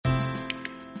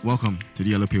Welcome to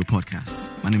the Yellow Pill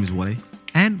Podcast. My name is Wale.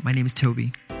 And my name is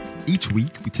Toby. Each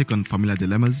week, we take on familiar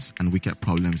dilemmas and wicked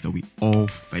problems that we all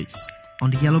face.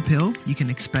 On the Yellow Pill, you can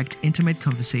expect intimate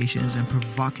conversations and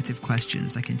provocative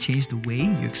questions that can change the way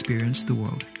you experience the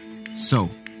world. So,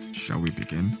 shall we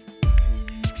begin?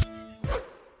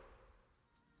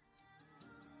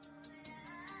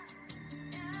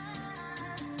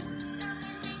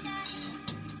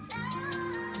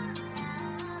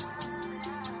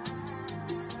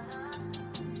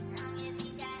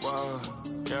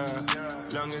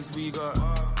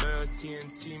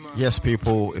 Yes,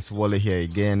 people, it's Wale here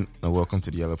again, and welcome to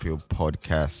the Yellow Pill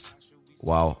Podcast.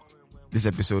 Wow, this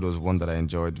episode was one that I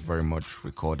enjoyed very much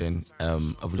recording.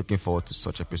 I'm looking forward to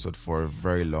such episode for a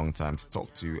very long time to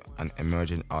talk to an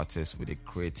emerging artist with a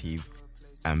creative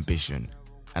ambition.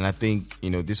 And I think,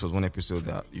 this was one episode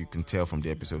that you can tell from the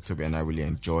episode, Toby and I really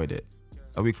enjoyed it.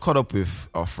 We caught up with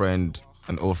our friend,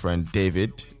 an old friend,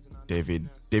 David.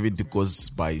 David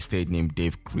goes by his stage name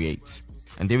Dave Creates.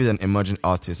 And David is an emerging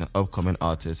artist, an upcoming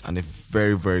artist, and a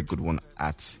very, very good one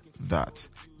at that.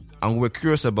 And we're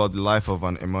curious about the life of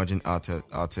an emerging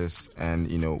artist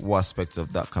and, what aspects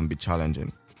of that can be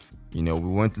challenging. We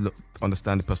want to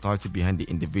understand the personality behind the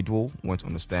individual. We want to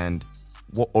understand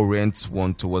what orients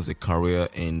one towards a career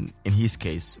in his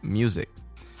case, music.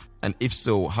 And if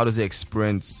so, how does he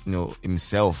experience,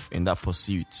 himself in that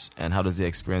pursuit? And how does he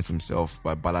experience himself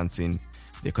by balancing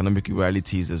the economic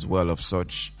realities as well of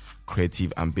such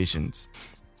creative ambitions?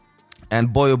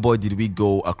 And boy, oh boy, did we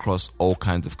go across all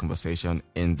kinds of conversation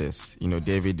in this.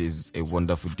 David is a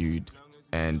wonderful dude,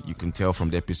 and you can tell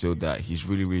from the episode that he's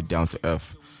really, really down to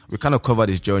earth. We kind of covered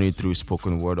his journey through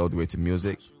spoken word all the way to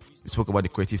music. We spoke about the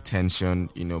creative tension,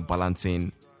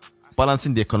 balancing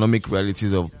the economic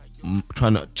realities of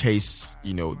trying to chase,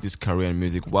 this career in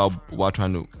music while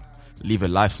trying to live a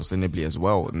life sustainably as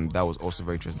well. And that was also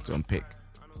very interesting to unpick.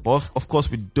 But of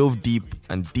course, we dove deep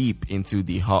into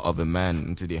the heart of a man,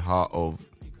 into the heart of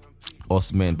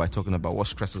us men by talking about what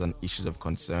stresses and issues of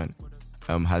concern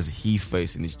has he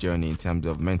faced in his journey in terms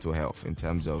of mental health, in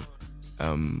terms of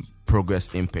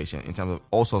progress impatient, in terms of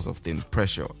all sorts of things,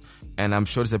 pressure. And I'm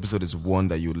sure this episode is one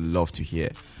that you'd love to hear.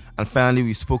 And finally,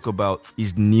 we spoke about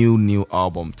his new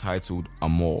album titled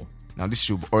Amor. Now, this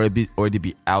should already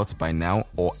be out by now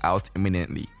or out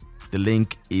imminently. The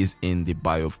link is in the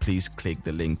bio. Please click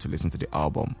the link to listen to the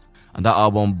album. And that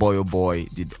album, boy oh boy,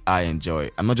 did I enjoy.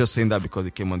 I'm not just saying that because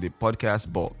it came on the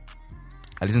podcast, but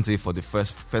I listened to it for the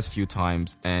first few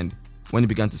times. And when it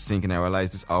began to sink in, I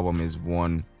realized this album is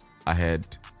one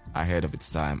ahead of its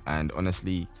time. And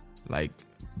honestly,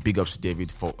 big ups to David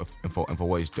for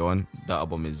what he's done. That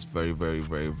album is very, very,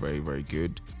 very, very, very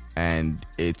good. And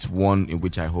it's one in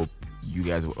which I hope you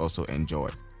guys will also enjoy.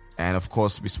 And of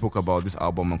course, we spoke about this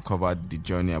album and covered the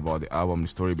journey about the album, the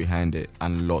story behind it,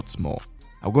 and lots more.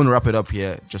 I'm going to wrap it up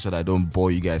here just so that I don't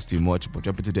bore you guys too much, but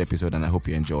jump into the episode and I hope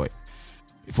you enjoy.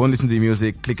 If you want to listen to the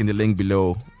music, click in the link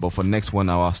below. But for the next 1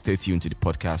 hour, stay tuned to the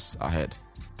podcast ahead.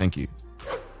 Thank you.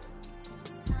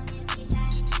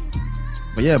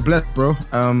 But yeah, bless, bro.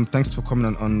 Thanks for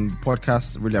coming on the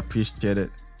podcast. Really appreciate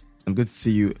it. I'm good to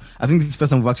see you. I think this is the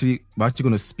first time we're actually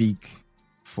going to speak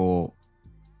for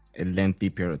a lengthy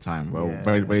period of time. Well,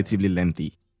 very relatively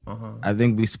lengthy. I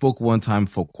think we spoke one time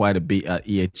for quite a bit at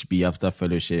EHB after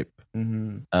fellowship.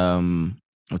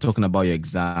 We're talking about your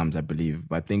exams, I believe.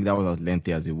 But I think that was as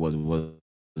lengthy as it was. It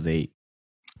was a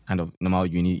kind of normal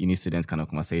uni student kind of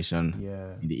conversation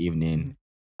in the evening.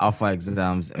 Alpha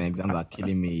exams are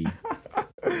killing me.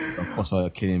 Of course, are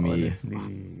killing me.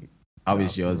 Honestly, how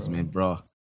is yours, man, bro?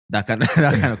 That kind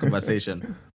of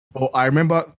conversation. But I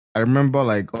remember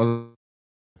like all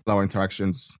our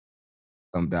interactions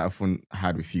that I often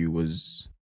had with you was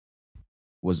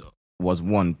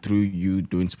one through you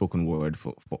doing spoken word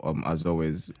for as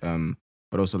always,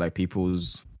 but also like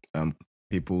people's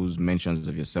mentions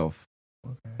of yourself,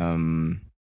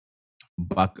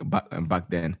 back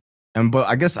then. But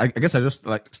I guess I just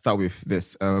start with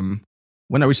this.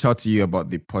 When I reached out to you about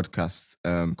the podcast,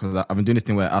 because I've been doing this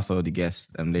thing where I ask all the guests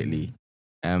lately.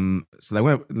 So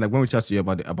when we reached out to you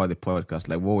about the podcast,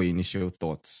 what were your initial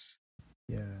thoughts?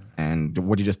 Yeah. And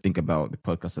what did you just think about the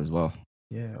podcast as well?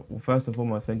 Yeah. Well, first and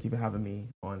foremost, thank you for having me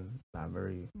on. I'm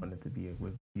very honored to be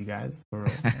with you guys. For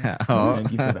real.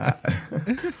 Thank you for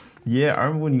that. Yeah, I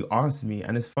remember when you asked me,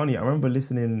 and it's funny. I remember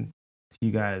listening to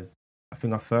you guys. I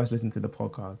think I first listened to the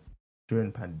podcast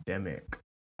during pandemic.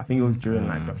 I think it was during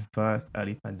the first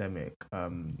early pandemic.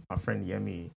 Our friend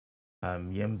Yemi,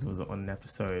 Yems was on an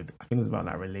episode. I think it was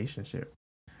about relationship.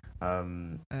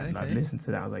 And I listened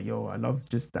to that. I was like, yo, I love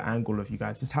just the angle of you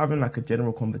guys just having a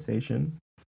general conversation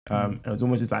It was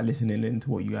almost just like listening into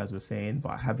what you guys were saying,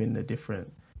 but having the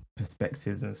different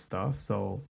perspectives and stuff.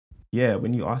 So yeah,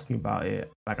 when you asked me about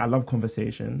it, like I love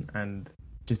conversation and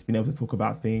just being able to talk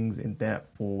about things in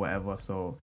depth or whatever.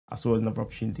 So I saw it as another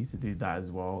opportunity to do that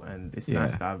as well. And it's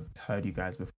nice that I've heard you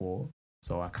guys before.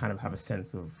 So I kind of have a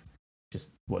sense of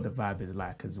just what the vibe is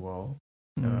like as well.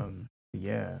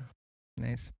 Yeah.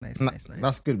 Nice.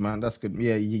 That's good, man. That's good.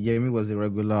 Yeah, Yemi was a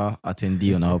regular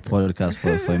attendee on our podcast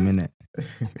for a minute.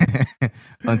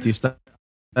 Until you started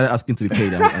asking to be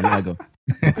paid, and I go.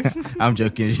 I'm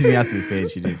joking. She didn't ask to be paid.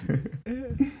 She did.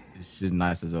 She's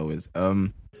nice as always.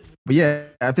 But yeah,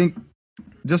 I think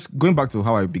just going back to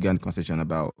how I began the conversation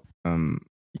about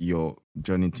your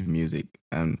journey to music,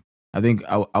 and I think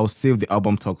I'll save the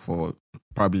album talk for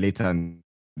probably later in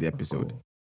the episode. Cool.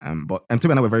 But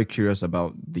Toby and I were very curious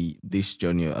about this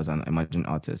journey as an emerging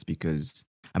artist, because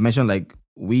I mentioned like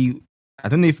I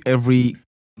don't know if every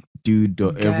dude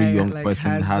or every young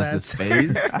person has this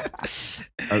phase.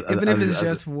 Even if it's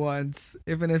just once.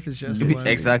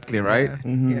 Exactly, right?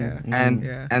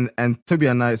 Yeah. And Toby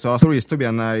and I, so our story is Toby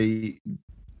and I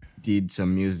did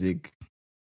some music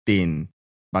thing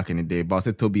back in the day, but I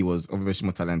said Toby was obviously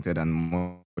more talented and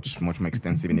much more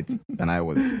extensive in it than I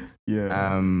was.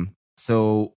 Yeah.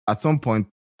 So at some point,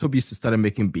 Toby used to start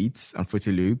making beats and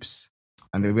Fruity Loops,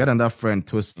 and then we had another friend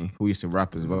Tosin who used to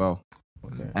rap as well.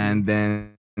 Okay. And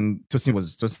then Tosin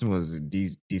was a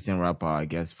decent rapper, I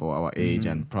guess, for our age,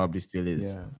 and probably still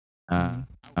is. Yeah.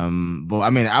 But I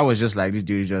mean, I was just like this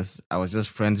dude. I was just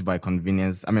friends by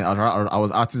convenience. I mean, I was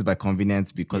artist by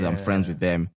convenience because I'm friends with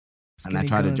them, and I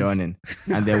tried to join in,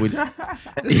 and then we.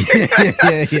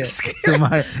 yeah. So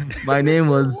my name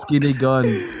was Skinny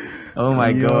Guns. Oh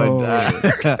my god,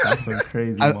 that's some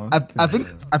crazy. I think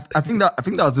that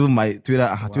was even my Twitter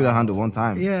handle one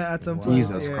time. Yeah, at some point.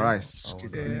 Jesus Christ,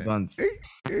 Skinny Guns.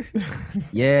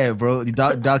 Yeah, bro, the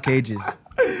dark ages.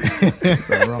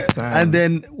 And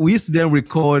then we used to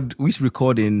record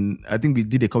in, I think we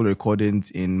did a couple of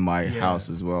recordings in my house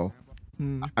as well.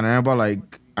 And I remember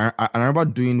I remember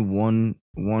doing one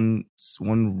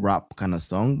rap kind of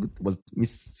song. It was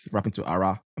Miss rapping to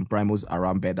Ara and Primo's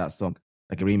Ara Bed, that song,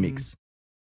 like a remix.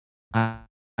 I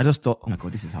just thought, oh my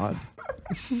god, this is hard.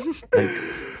 First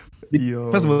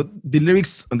of all, the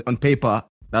lyrics on paper,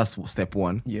 that's step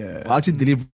one. Yeah. But actually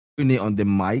delivering it on the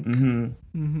mic,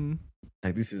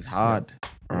 like this is hard,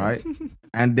 right?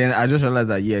 And then I just realized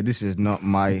that this is not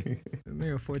my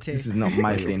this is not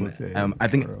my thing. I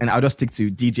think, and I'll just stick to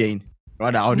DJing.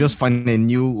 Rather, I'll just find a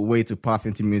new way to path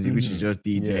into music, which is just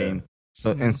DJing.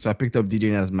 So I picked up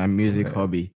DJing as my music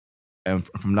hobby,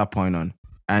 from that point on.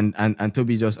 And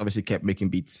Toby just obviously kept making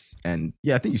beats, and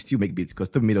I think you still make beats because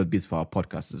Toby made those beats for our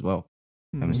podcast as well.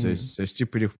 So still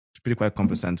pretty quite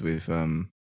conversant with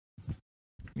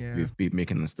beat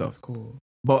making and stuff. That's cool.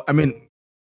 But I mean,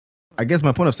 I guess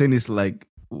my point of saying is like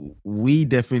we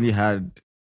definitely had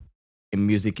a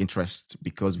music interest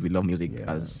because we love music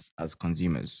as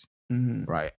consumers,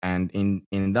 right? And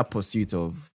in that pursuit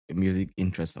of a music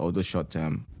interest, although short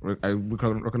term, I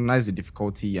recognize the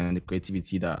difficulty and the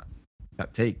creativity that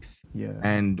takes.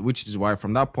 And which is why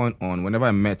from that point on, whenever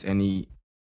I met any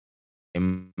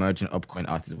emerging upcoming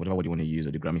artists, whatever word you want to use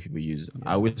or the Grammy people use,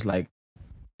 I always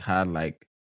had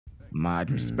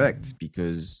mad respect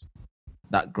because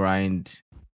that grind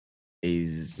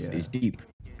is deep.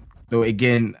 So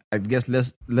again, I guess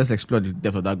let's explore the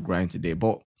depth of that grind today.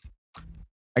 But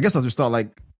I guess as we start,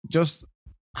 just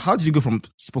how did you go from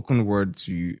spoken word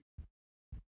to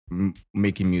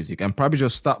making music? And probably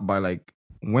just start by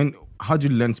how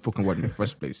did you learn spoken word in the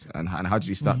first place, and how did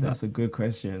you start that? That's a good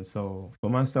question. So for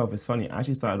myself, it's funny. I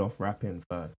actually started off rapping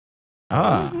first.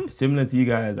 Similar to you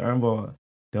guys, I remember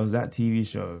there was that TV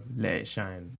show, Let It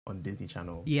Shine, on Disney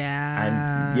Channel.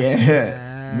 Yeah.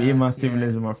 And me and my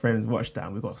siblings and my friends watched that,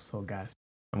 and we got so gassed.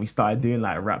 And we started doing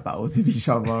rap battles with each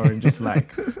other and just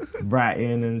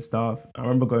writing and stuff. I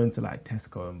remember going to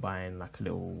Tesco and buying a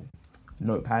little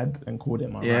notepad and called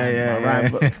it my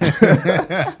rhyme book.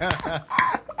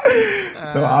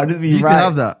 So I'll just be. Do you still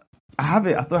have that? I have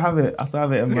it. I still have it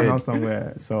in my house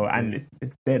somewhere. So, and it's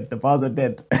dead. The bars are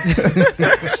dead.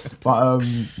 But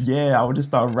I would just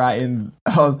start writing.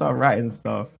 I'll start writing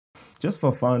stuff just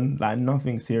for fun,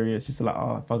 nothing serious. Just if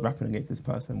I was rapping against this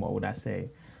person, what would I say?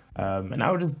 And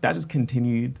that just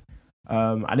continued.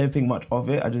 I didn't think much of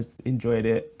it. I just enjoyed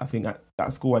it. I think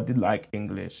at school I did like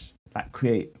English,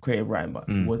 creative writing, but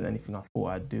it wasn't anything I thought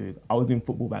I'd do. I was doing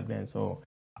football back then, so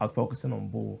I was focusing on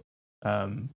ball.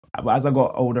 But as I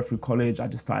got older through college, I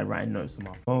just started writing notes on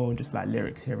my phone, just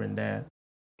lyrics here and there.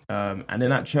 And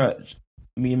then at church,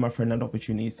 me and my friend had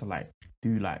opportunities to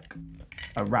do like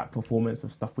a rap performance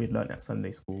of stuff we'd learned at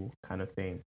Sunday school kind of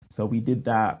thing. So we did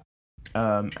that.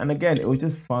 And again, it was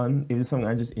just fun. It was something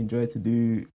I just enjoyed to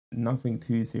do, nothing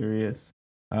too serious.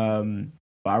 But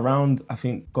around, I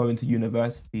think, going to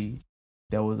university,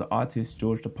 there was an artist,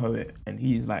 George the Poet, and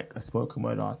he's like a spoken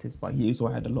word artist, but he also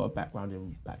had a lot of background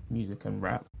in like music and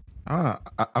rap. I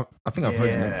think I've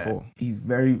heard him before. He's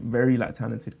very, very like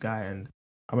talented guy, and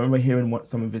I remember hearing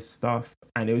some of his stuff,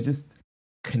 and it was just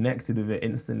connected with it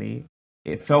instantly.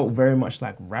 It felt very much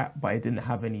like rap, but it didn't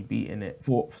have any beat in it.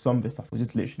 For some of the stuff, it was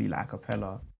just literally like a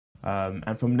cappella.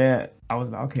 And from there, I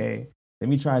was like, okay, let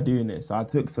me try doing this. So I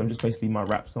took some just basically my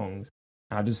rap songs,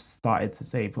 and I just started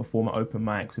to perform at open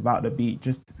mics without the beat,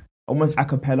 just almost a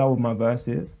cappella with my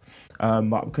verses.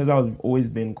 But because I was always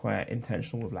been quite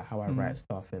intentional with like how I write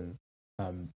stuff and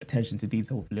attention to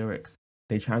detail with lyrics,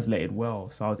 they translated well.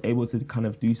 So I was able to kind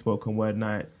of do spoken word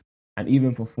nights and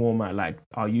even perform at like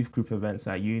our youth group events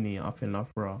at uni up in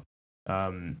Loughborough.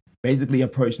 Basically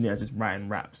approaching it as just writing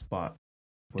raps, but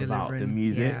without the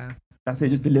music. Yeah. That's it,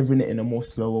 just delivering it in a more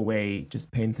slower way, just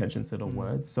paying attention to the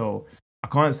words. So I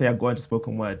can't say I got into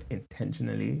spoken word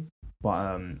intentionally,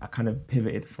 but I kind of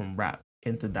pivoted from rap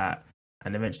into that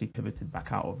and eventually pivoted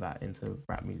back out of that into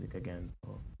rap music again.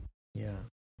 So, yeah.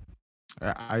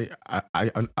 I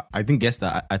didn't guess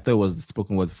that. I thought it was the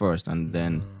spoken word first and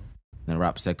then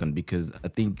rap second, because I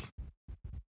think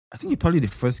you're probably the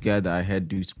first guy that I heard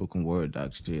do spoken word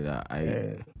actually that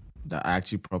I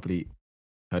actually properly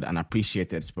heard and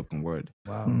appreciated spoken word.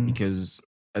 Wow. Because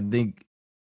I think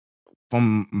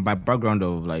from my background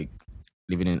of like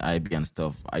living in IB and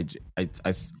stuff, I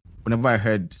whenever I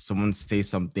heard someone say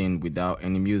something without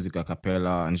any music, a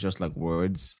cappella, and it's just like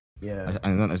words,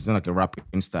 it's not like a rap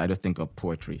style, I just think of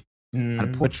poetry.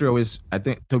 And poetry always, I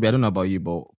think, Toby, I don't know about you,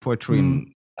 but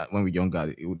poetry when we were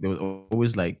younger, there was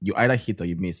always like you either hit or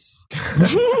you miss.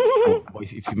 Or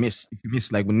if you miss,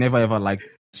 like we never ever liked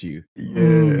you.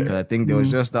 Because I think there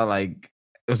was just that like.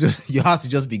 You have to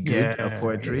just be good at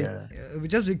poetry. It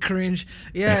would just be cringe.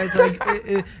 Yeah, it's like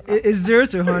it's 0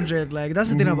 to 100. Like that's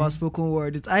the thing about spoken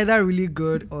word. It's either really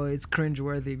good or it's cringe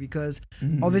worthy, because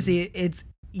obviously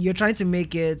you're trying to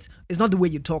make it's not the way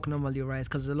you talk normally, right?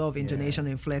 Because there's a lot of intonation,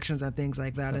 inflections, and things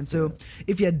like that. And so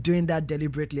if you're doing that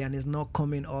deliberately and it's not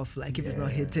coming off, like if it's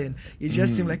not hitting, you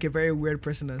just seem like a very weird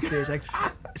person on stage. Like,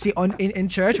 see, in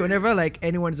church, whenever like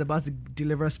anyone is about to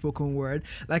deliver a spoken word,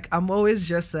 like I'm always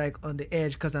just like on the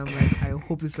edge, because I'm like, I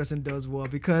hope this person does well,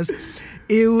 because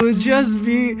it would just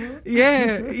be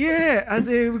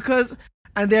because.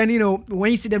 And then,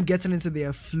 when you see them getting into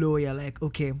their flow, you're like,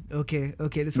 okay,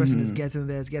 this person is getting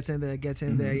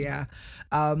there, yeah.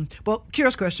 But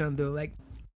curious question though, like,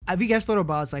 have you guys thought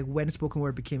about like when spoken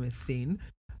word became a thing?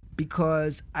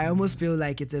 Because I almost feel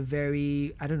like it's a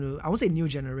very, I don't know, I won't say new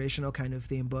generational kind of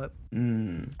thing, but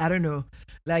I don't know.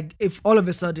 Like if all of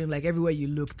a sudden, like everywhere you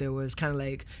look, there was kind of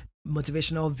like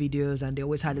motivational videos, and they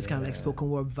always had this kind of like spoken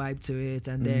word vibe to it,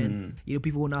 and then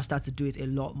people will now start to do it a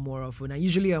lot more often, and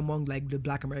usually among like the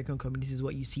Black American communities is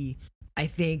what you see. I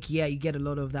think you get a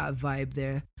lot of that vibe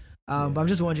there. But I'm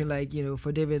just wondering, like,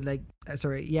 for David, like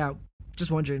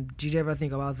just wondering, did you ever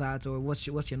think about that, or what's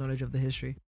your knowledge of the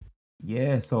history?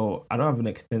 So I don't have an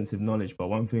extensive knowledge, but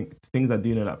things I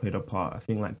do know that played a part, I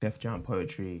think like Def Jam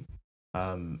poetry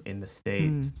in the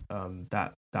States,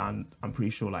 that I'm pretty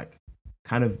sure like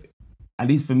kind of, at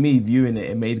least for me viewing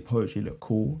it made poetry look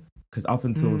cool, because up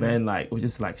until then, like it was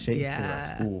just like Shakespeare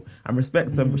at school. And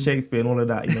respect to Shakespeare and all of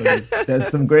that, there's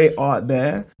some great art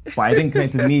there, but it didn't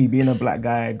connect to me being a black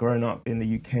guy growing up in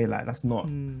the UK. Like that's not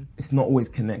it's not always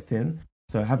connecting.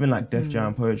 So having like Def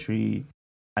Jam poetry,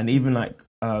 and even like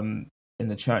in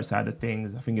the church side of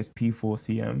things, I think it's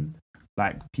P4CM,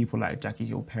 like people like Jackie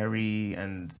Hill Perry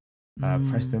and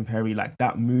Preston Perry, like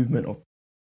that movement of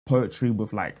poetry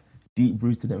with like deep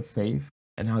rooted in faith,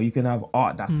 and how you can have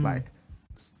art that's like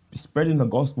spreading the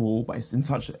gospel, but it's in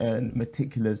such a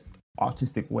meticulous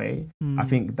artistic way. I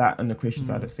think that and the Christian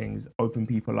side of things open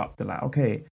people up to like,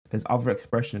 okay, there's other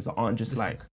expressions that aren't just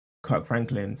like Kirk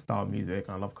Franklin style music.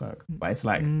 I love Kirk, but it's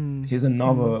like here's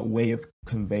another way of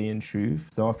conveying truth.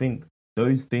 So I think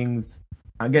those things,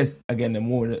 I guess again, they're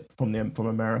more from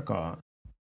America.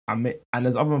 And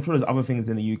I'm sure there's other things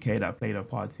in the UK that played a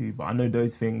part too, but I know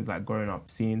those things, like growing up,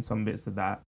 seeing some bits of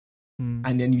that,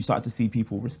 and then you start to see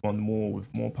people respond more with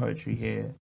more poetry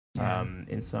here,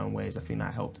 in certain ways. I think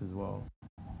that helped as well.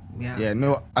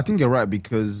 No, I think you're right,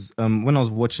 because when I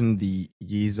was watching the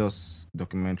Jesus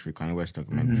documentary, Kanye West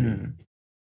documentary,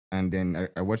 and then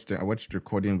I watched the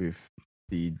recording with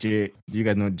the do you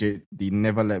guys know the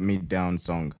Never Let Me Down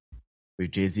song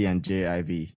with Jay-Z and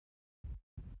JIV?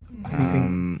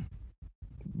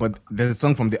 but there's a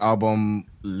song from the album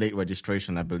Late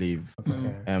Registration, I believe.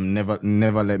 Okay.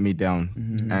 Never Let Me Down.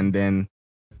 Mhm. And then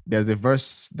there's the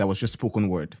verse that was just spoken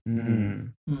word.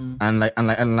 Mhm. And like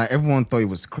everyone thought it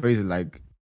was crazy. Like,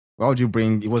 why would you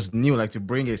bring? It was new, like to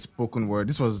bring a spoken word.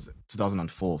 This was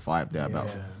 2004 or 5 thereabout.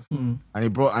 Yeah.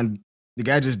 And the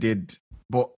guy just did.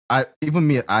 But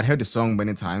I'd heard the song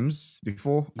many times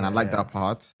before, and I liked that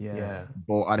part. Yeah.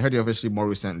 But I'd heard it obviously more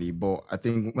recently. But I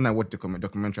think when I watched the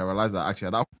documentary, I realized that actually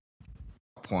at that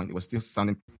point it was still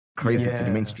sounding crazy to the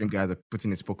mainstream guys that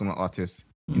putting a spoken word artist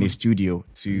in a studio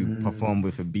to perform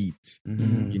with a beat.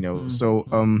 You know, so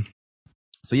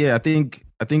yeah, I think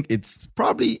it's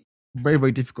probably very,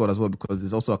 very difficult as well because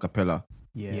it's also a cappella.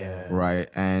 Yeah. Right.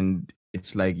 And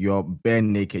it's like you're bare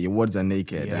naked, your words are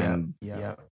naked. And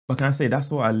But can I say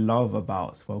that's what I love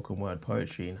about spoken word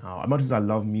poetry and how much as I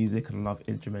love music and I love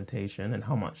instrumentation and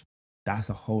how much that's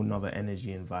a whole nother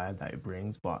energy and vibe that it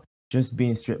brings. But just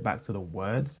being stripped back to the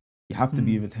words, you have to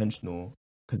be intentional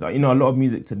because a lot of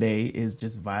music today is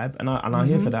just vibe, and I'm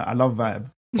here for that. I love vibe,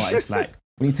 but it's like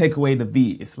when you take away the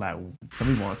beat, it's like some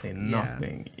people aren't saying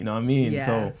nothing. You know what I mean?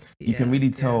 So you can really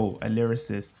tell a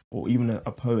lyricist or even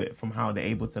a poet from how they're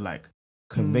able to like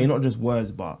convey not just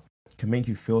words, but can make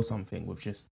you feel something with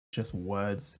just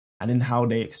words, and then how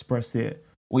they express it.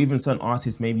 Or even certain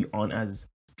artists maybe aren't as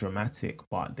dramatic,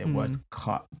 but their words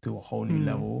cut to a whole new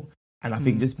level. And I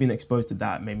think just being exposed to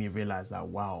that made me realize that,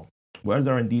 wow, words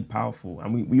are indeed powerful.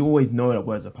 And we always know that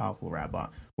words are powerful, right?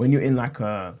 But when you're in like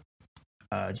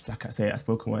just like I say, a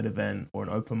spoken word event or an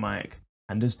open mic,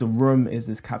 and just the room is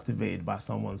just captivated by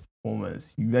someone's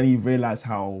performance, then you realize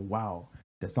how, wow,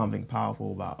 there's something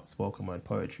powerful about spoken word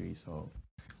poetry. So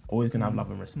always gonna have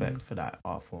love and respect for that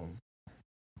art form.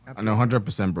 I know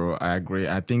 100%, bro. I agree.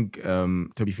 I think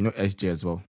Toby, if you know SJ as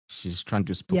well, she's trying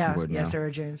to spoken word now.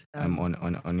 Sarah James. On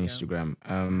Instagram.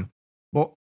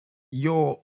 But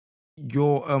your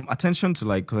attention to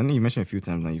like, because I know you mentioned a few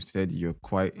times and you said you're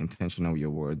quite intentional with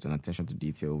your words and attention to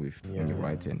detail when you're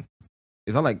writing.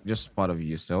 Is that like just part of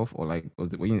yourself, or like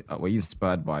were you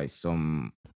inspired by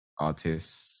some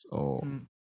artists or?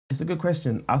 It's a good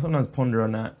question. I sometimes ponder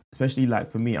on that, especially like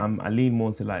for me, I lean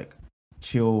more to like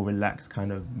chill, relaxed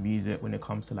kind of music when it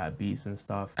comes to like beats and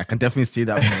stuff. I can definitely see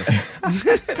that.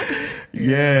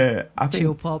 I think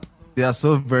chill pop. They are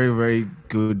so very, very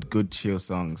good chill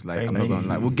songs. Like I'm not gonna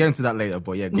lie, we'll get into that later.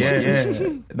 But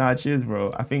Nah, cheers,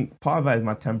 bro. I think part of that is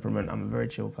my temperament. I'm a very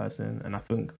chill person, and I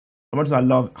think as much as I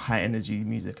love high energy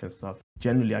music and stuff,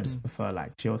 generally I just prefer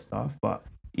like chill stuff. But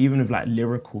even with like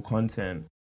lyrical content,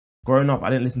 growing up, I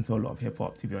didn't listen to a lot of hip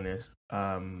hop, to be honest.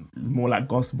 More like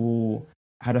gospel.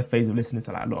 I had a phase of listening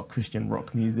to like a lot of Christian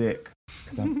rock music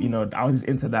because I was just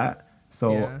into that.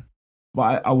 So,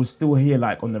 but I would still hear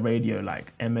like on the radio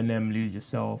like Eminem, Lose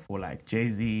Yourself, or like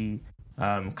Jay-Z,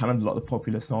 kind of a lot of the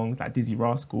popular songs like Dizzy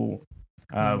Rascal,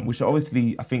 which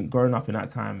obviously I think growing up in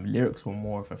that time, lyrics were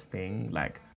more of a thing.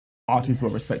 Like artists were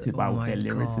respected by their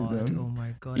lyricism. Oh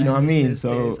my god! You know what I mean?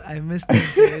 So I miss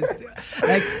those days.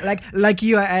 like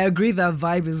you, I agree that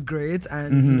vibe is great,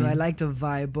 and I like the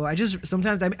vibe. But I just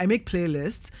sometimes I make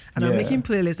playlists, and I'm making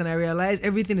playlists, and I realize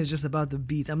everything is just about the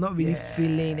beat. I'm not really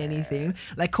feeling anything.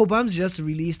 Like Cobam's just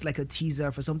released like a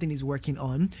teaser for something he's working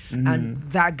on, and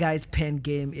that guy's pen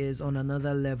game is on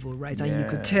another level, right? And you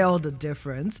could tell the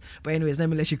difference. But anyways, let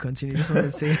me let you continue. Just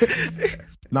want to say.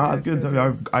 No, it's good.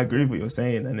 I agree with what you're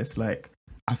saying, and it's like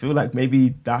I feel like maybe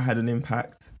that had an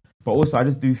impact, but also I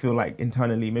just do feel like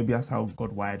internally maybe that's how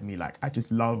God wired me. Like I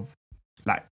just love,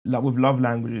 like with love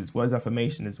languages, words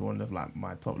affirmation is one of like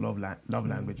my top love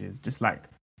languages. Just like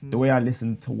the way I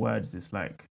listen to words, it's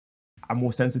like I'm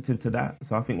more sensitive to that.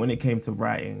 So I think when it came to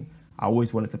writing, I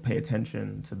always wanted to pay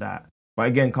attention to that. But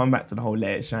again, come back to the whole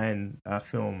Let It Shine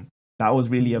film. That was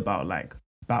really about like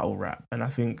battle rap, and I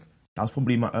think that was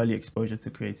probably my early exposure to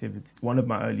creativity. One of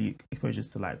my early exposures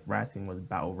to like writing was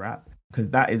battle rap, because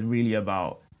that is really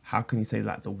about how can you say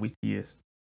like the wittiest,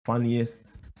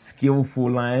 funniest,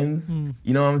 skillful lines.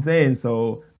 You know what I'm saying?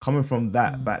 So coming from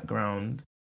that background,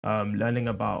 learning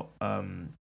about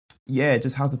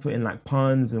just how to put in like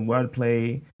puns and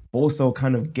wordplay, also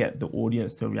kind of get the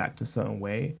audience to react a certain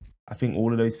way. I think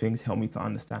all of those things helped me to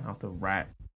understand how to write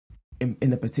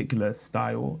in a particular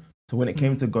style. So when it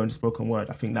came to going to spoken word,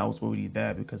 I think that was already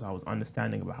there because I was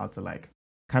understanding about how to like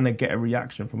kind of get a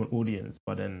reaction from an audience,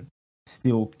 but then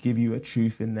still give you a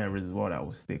truth in there as well that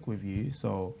will stick with you.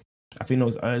 So I think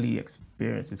those early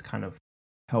experiences kind of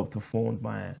helped to form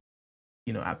my,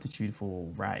 aptitude for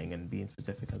writing and being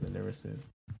specific as a lyricist.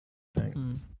 Thanks.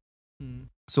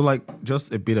 So like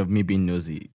just a bit of me being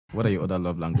nosy. What are your other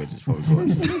love languages for?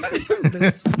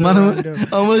 That's so Man, random.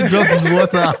 almost dropped his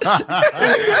water.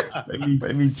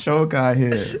 let me choke out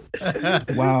here.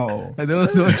 Wow. I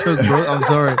don't choke, bro. I'm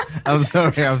sorry.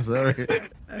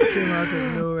 I came out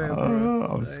of nowhere, bro.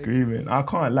 I'm screaming. I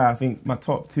can't lie. I think my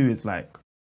top two is like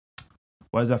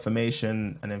words of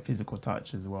affirmation and then physical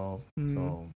touch as well.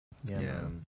 So yeah.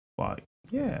 Man. But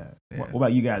yeah. What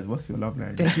about you guys? What's your love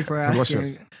language? Thank you for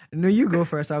asking. No, you go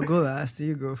first. I'll go last.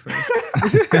 You go first.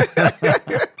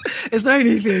 It's not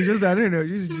anything. Just I don't know.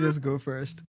 You just go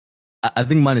first. I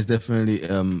think mine is definitely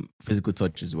physical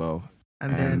touch as well.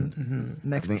 And then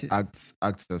next I think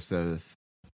acts of service.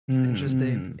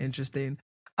 Interesting.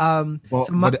 But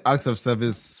the acts of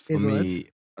service for me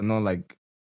what? are not like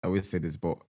I always say this,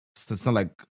 but it's not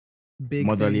like big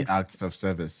motherly things. acts of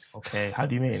service. Okay, how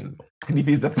do you mean? Can you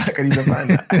define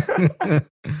that?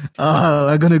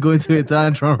 I'm gonna go into a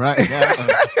tantrum right now.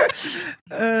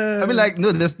 I mean, like,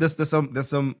 no, there's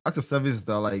some acts of service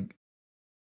that are like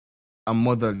are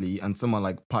motherly and some are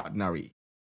like partnery.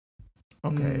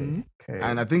 Okay.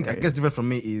 And I think I guess different from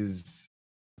me is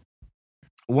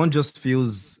one just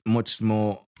feels much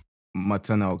more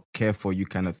maternal, care for you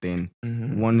kind of thing.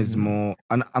 One is more,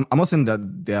 and I'm not saying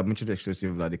that they are mutually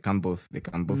exclusive, like they can both be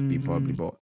probably,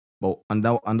 but on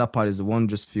that part is one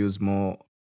just feels more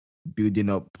building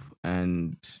up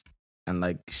and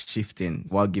like shifting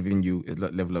while giving you a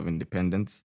level of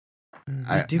independence.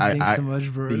 I do think so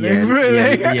much, bro. Yeah.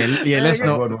 Let's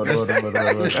not.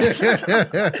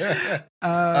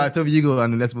 Toby, you go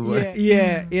and let's move on.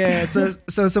 Yeah.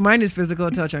 So mine is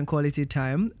physical touch and quality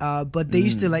time. But they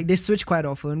used to they switch quite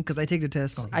often because I take the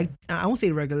test. Okay. I won't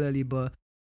say regularly, but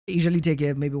I usually take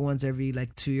it maybe once every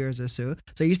 2 years or so.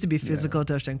 So it used to be physical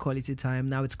touch and quality time.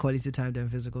 Now it's quality time then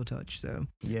physical touch. So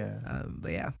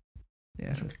but yeah.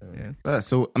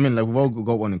 So I mean, like we've all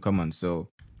got one in common. So.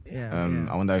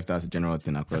 I wonder if that's a general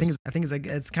thing across. I think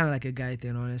it's kind of like a guy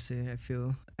thing. Honestly, I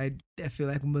feel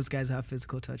like most guys have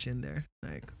physical touch in there.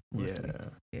 Like mostly.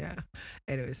 Yeah.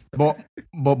 Anyways, but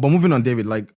moving on, David.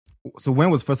 Like, so when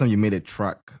was the first time you made a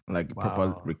track, like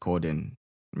proper recording?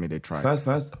 Made a track. First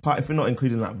part, if you're not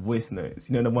including like voice notes,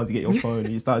 the ones you get your phone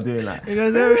and you start doing like. spitting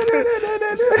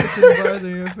bars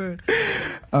on your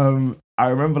phone. I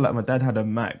remember my dad had a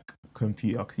Mac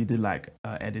computer because he did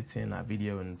editing, like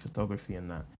video and photography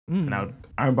and that. And I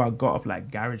remember I got up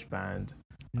GarageBand.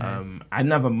 Nice. I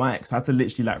didn't have a mic, so I had to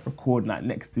literally record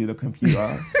next to the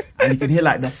computer, and you could hear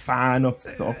the fan of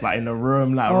in the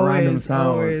room, random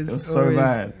sound. It was so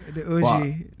bad. The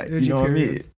OG, but, you know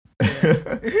period. What I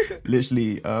mean?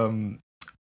 Literally,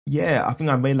 I think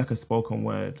I made a spoken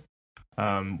word,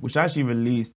 which I actually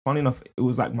released. Funny enough, it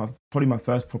was probably my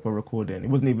first proper recording. It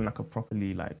wasn't even a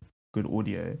properly good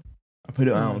audio. I put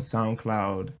it on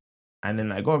SoundCloud, and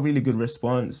then I got a really good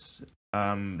response.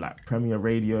 Premier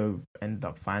Radio ended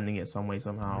up finding it some way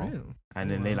somehow, and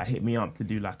then they hit me up to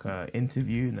do a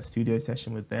interview in a studio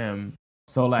session with them.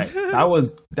 So that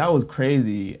was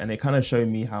crazy, and it kind of showed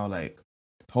me how the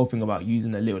whole thing about using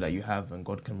the little that you have, and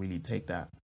God can really take that.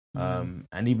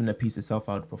 And even the piece itself,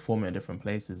 I would perform it in different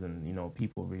places, and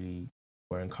people really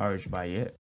were encouraged by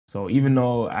it. So even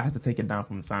though I had to take it down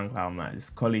from SoundCloud, I'm this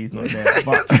colleague's not there.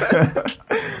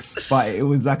 But it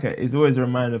was it's always a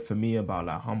reminder for me about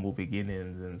humble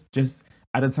beginnings, and just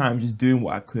at the time just doing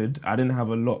what I could. I didn't have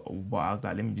a lot, but I was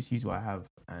let me just use what I have,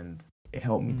 and it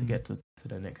helped me to get to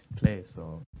the next place.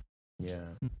 So yeah.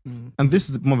 And this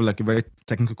is more of a very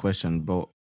technical question, but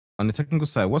on the technical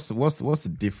side, what's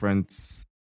the difference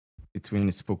between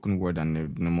a spoken word and a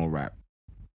normal rap?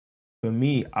 For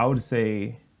me, I would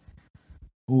say.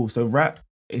 So rap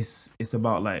it's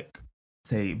about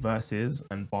say verses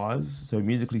and bars. So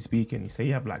musically speaking, you say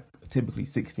you have typically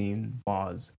 16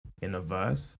 bars in a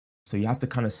verse. So you have to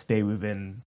kind of stay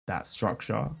within that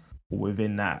structure or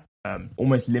within that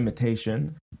almost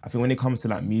limitation. I think when it comes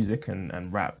to music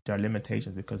and rap, there are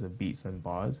limitations because of beats and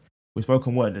bars. With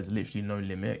spoken word, there's literally no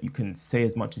limit. You can say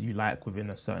as much as you like within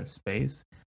a certain space.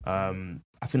 I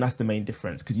think that's the main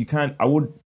difference, because I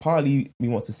would partly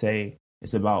want to say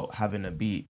it's about having a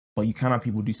beat, but you can have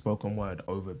people do spoken word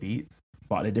over beats.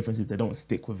 But the difference is they don't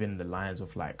stick within the lines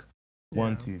of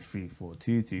 1, 2, 3, 4,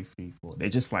 2, 2, 3, 4. They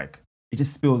just it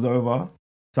just spills over.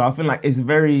 So I feel it's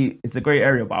a great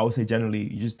area, but I would say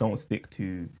generally you just don't stick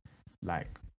to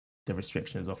the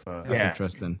restrictions of That's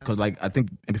interesting, because I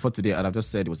think before today I'd have just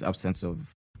said it was absence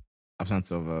of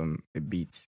a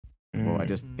beat. Well, I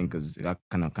just think because that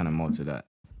kind of more to that.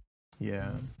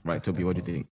 Yeah. Right, Toby, what do you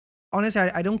think? Honestly,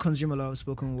 I don't consume a lot of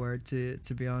spoken word, to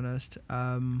be honest.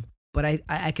 But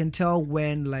I can tell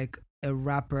when a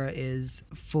rapper is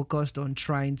focused on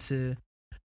trying to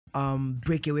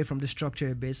break away from the structure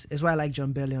a bit. It's why I like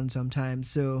John Bellion sometimes.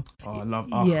 So I love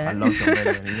John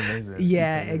Bellion. He's amazing.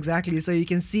 Yeah, exactly. So you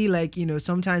can see, like,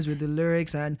 sometimes with the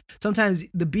lyrics, and sometimes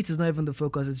the beat is not even the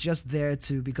focus. It's just there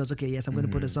too, because okay, yes, I'm going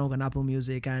to put a song on Apple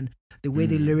Music, and the way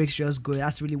the lyrics just go,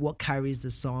 that's really what carries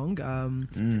the song.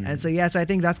 And so so I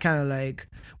think that's kind of like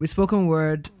with spoken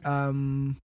word.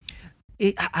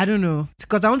 I don't know,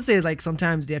 because I want to say like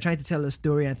sometimes they're trying to tell a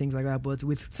story and things like that, but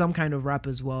with some kind of rap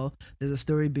as well, there's a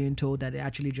story being told that it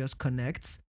actually just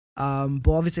connects. But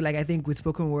obviously, like, I think with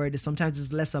spoken word, sometimes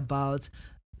it's less about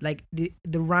like the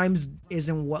rhymes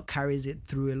isn't what carries it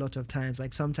through a lot of times.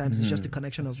 Like sometimes it's just the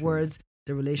connection of words,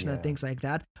 the relation and things like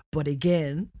that. But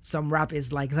again, some rap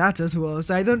is like that as well.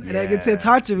 So I don't, like, it's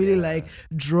hard to really like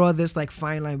draw this like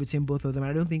fine line between both of them.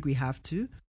 I don't think we have to.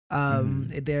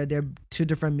 They're two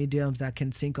different mediums that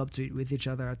can sync up with each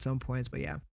other at some points. But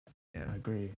yeah. I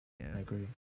agree.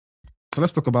 So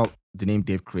let's talk about the name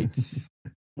Dave Creates.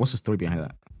 What's the story behind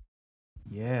that?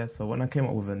 Yeah, so when I came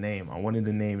up with a name, I wanted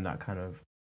a name that kind of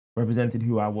represented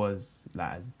who I was,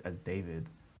 like as David,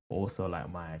 but also like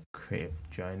my creative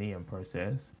journey and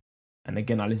process. And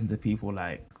again, I listened to people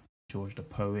like George the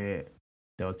Poet.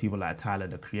 There was people like Tyler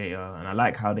the Creator, and I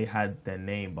like how they had their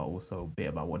name, but also a bit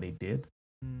about what they did.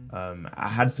 I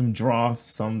had some drafts,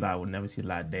 some that I would never see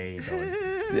light day.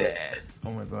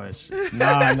 Oh my gosh.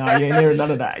 Nah, you ain't hearing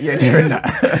none of that. You ain't hearing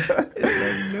that.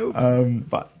 Nope.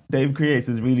 But Dave Creates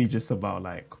is really just about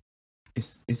like,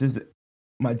 it's just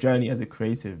my journey as a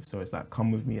creative. So it's like,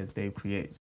 come with me as Dave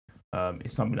Creates.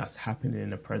 It's something that's happening in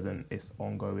the present. It's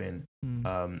ongoing.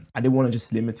 I didn't want to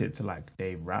just limit it to like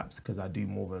Dave raps, because I do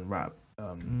more than rap.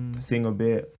 I sing a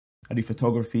bit. I do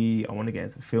photography. I want to get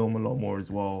into film a lot more as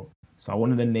well. So I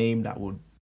wanted a name that would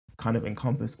kind of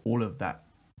encompass all of that.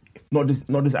 Not just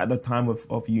at the time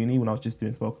of uni when I was just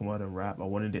doing spoken word and rap. I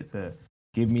wanted it to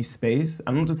give me space.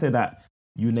 I'm not to say that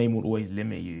your name would always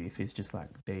limit you if it's just like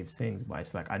Dave sings, but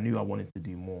it's like I knew I wanted to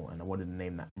do more, and I wanted a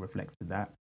name that reflected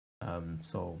that.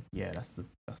 So yeah, that's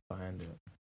behind it.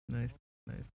 Nice.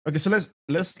 Okay, so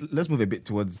let's move a bit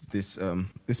towards this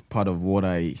this part of what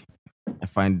I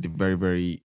find very,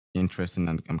 very interesting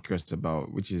and I'm curious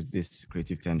about, which is this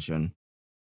creative tension.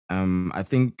 I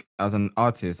think as an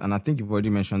artist, and I think you've already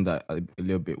mentioned that a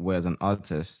little bit, where as an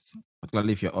artist,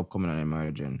 particularly if you're upcoming and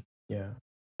emerging,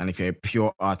 and if you're a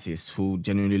pure artist who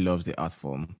genuinely loves the art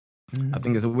form, I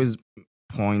think there's always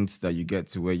points that you get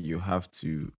to where you have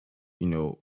to,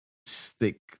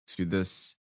 stick to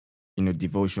this,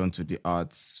 devotion to the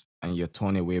arts, and you're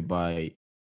torn away by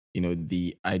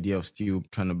the idea of still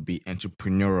trying to be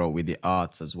entrepreneurial with the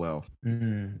arts as well.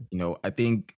 I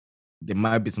think there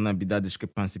might be that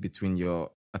discrepancy between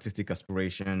your artistic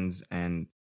aspirations and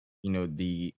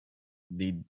the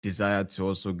desire to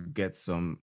also get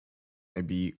some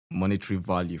maybe monetary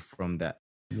value from that.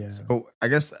 So I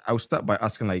guess I would start by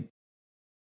asking, like,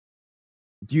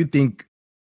 do you think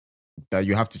that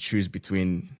you have to choose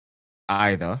between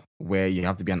either where you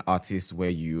have to be an artist where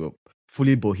you're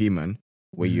fully bohemian,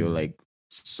 where you're like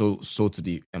so to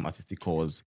the artistic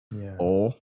cause,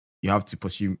 or you have to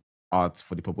pursue art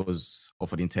for the purpose or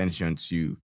for the intention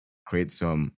to create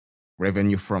some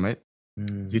revenue from it?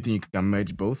 Do you think you can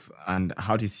merge both? And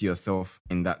how do you see yourself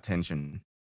in that tension?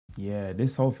 Yeah,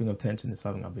 this whole thing of tension is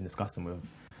something I've been discussing with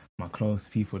my close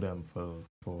people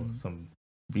for some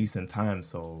recent time,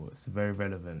 so it's a very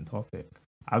relevant topic.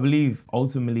 I believe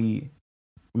ultimately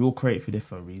we all create for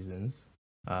different reasons.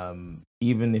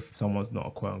 Even if someone's not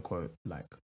a quote unquote like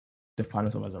define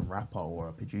themselves as a rapper or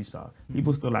a producer,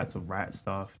 people still like to write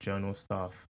stuff, journal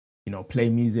stuff, play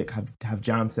music, have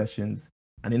jam sessions,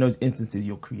 and in those instances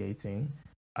you're creating.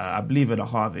 I believe at the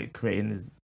heart of it, creating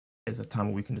is a time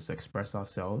where we can just express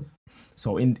ourselves.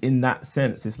 So in that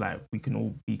sense, it's like we can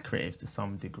all be creatives to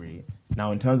some degree.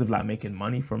 Now, in terms of like making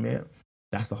money from it,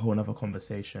 that's a whole other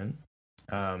conversation.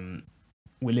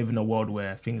 We live in a world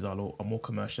where things are more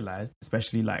commercialized,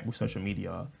 especially like with social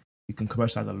media. You can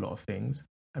commercialize a lot of things,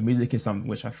 and music is something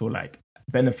which I feel like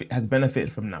has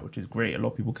benefited from that, which is great. A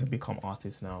lot of people can become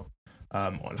artists now,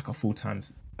 on like a full-time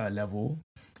level.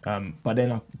 But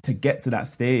then to get to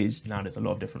that stage, now there's a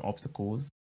lot of different obstacles.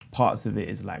 Parts of it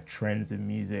is like trends in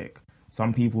music.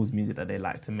 Some people's music that they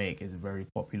like to make is very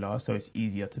popular, so it's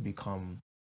easier to become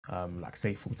like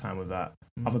say full-time with that.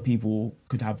 Other people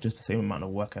could have just the same amount of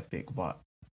work ethic, but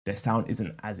their sound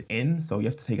isn't as in, so you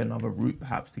have to take another route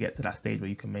perhaps to get to that stage where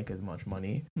you can make as much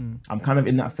money. I'm kind of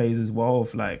in that phase as well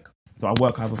of like, so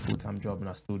I have a full-time job and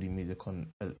I still do music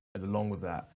along with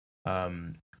that.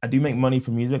 I do make money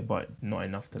from music, but not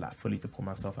enough to like fully support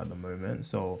myself at the moment.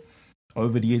 So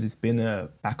over the years, it's been a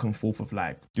back and forth of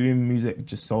like doing music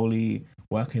just solely,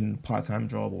 working part-time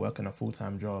job or working a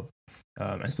full-time job,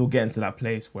 and still getting to that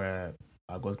place where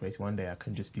God's grace, one day I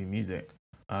can just do music.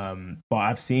 But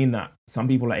I've seen that some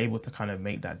people are able to kind of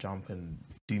make that jump and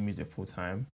do music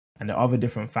full-time. And there are other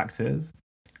different factors.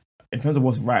 In terms of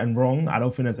what's right and wrong, I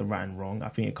don't think there's a right and wrong. I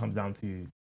think it comes down to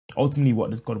ultimately what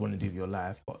does God want to do with your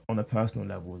life, but on a personal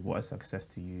level, what is success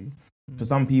to you? For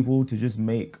some people, to just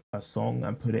make a song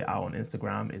and put it out on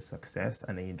Instagram is success,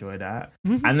 and they enjoy that.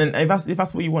 And then if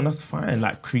that's what you want, that's fine.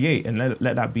 Like, create and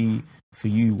let that be for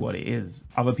you what it is.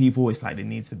 Other people, it's like they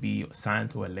need to be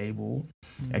signed to a label.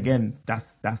 Again,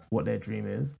 that's what their dream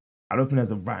is. I don't think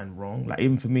there's a right and wrong. Like,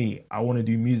 even for me, I want to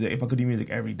do music. If I could do music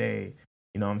every day,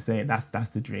 you know what I'm saying? That's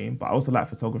the dream. But I also like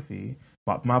photography.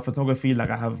 But my photography, like,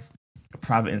 I have a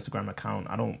private Instagram account.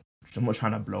 I'm not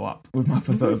trying to blow up with my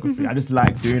photography. I just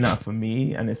like doing that for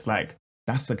me, and it's like,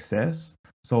 that's success.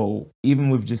 So even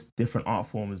with just different art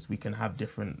forms, we can have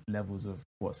different levels of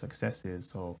what success is.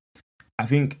 So I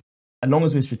think as long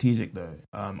as we're strategic though,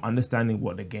 understanding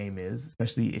what the game is,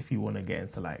 especially if you want to get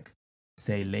into like,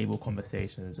 say, label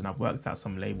conversations, and I've worked out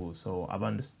some labels, so I've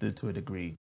understood to a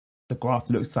degree the graph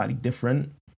looks slightly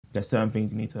different. There's certain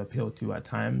things you need to appeal to at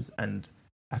times, and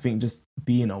I think just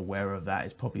being aware of that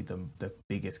is probably the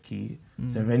biggest key.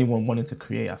 So if anyone wanted to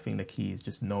create, I think the key is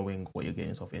just knowing what you're getting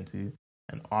yourself into,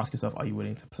 and ask yourself, are you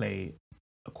willing to play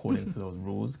according to those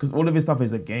rules? Because all of this stuff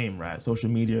is a game, right? Social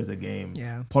media is a game.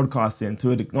 Yeah.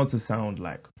 Podcasting, not to sound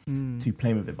like too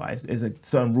plain with it, but there's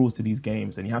certain rules to these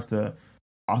games, and you have to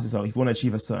ask yourself, if you want to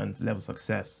achieve a certain level of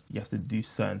success, you have to do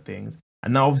certain things.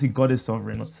 And now obviously God is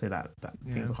sovereign, not to say that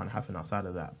things can't happen outside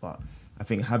of that, but I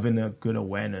think having a good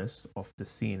awareness of the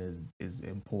scene is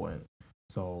important.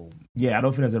 So yeah, I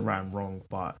don't think there's a right and wrong,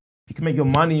 but if you can make your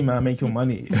money, man, make your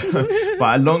money.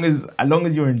 But as long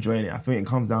as you're enjoying it, I think it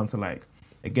comes down to, like,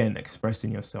 again,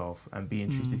 expressing yourself and being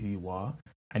true to who you are.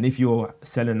 And if you're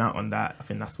selling out on that, I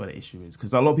think that's where the issue is.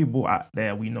 Because a lot of people out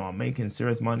there we know are making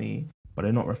serious money, but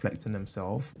they're not reflecting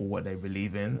themselves or what they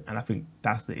believe in. And I think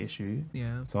that's the issue.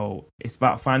 Yeah. So it's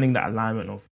about finding that alignment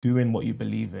of doing what you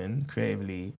believe in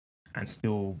creatively and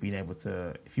still being able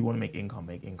to, if you want to make income,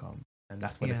 make income. And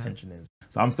that's where the tension is.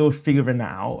 So I'm still figuring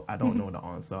that out. I don't know the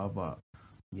answer, but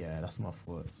yeah, that's my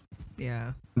thoughts.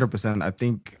 Yeah. 100%. I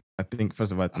think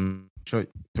first of all, I'm sure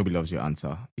Toby loves your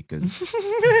answer, because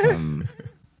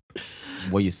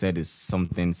what you said is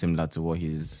something similar to what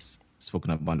he's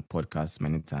spoken about on the podcast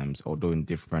many times, although in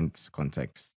different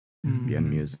contexts beyond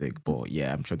music. But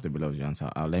yeah, I'm sure Toby loves your answer.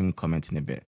 I'll let him comment in a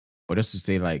bit. But just to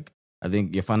say, like, I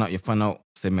think your final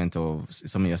statement of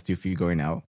something you're still figuring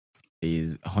out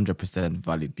is 100%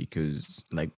 valid, because,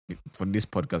 like, for this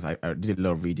podcast, I did a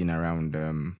lot of reading around.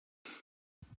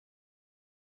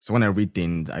 So when I read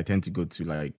things, I tend to go to,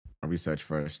 like, research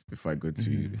first before I go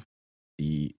to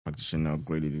the practitioner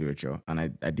grade literature.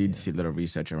 And I did see a lot of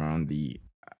research around the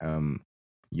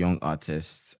young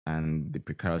artists and the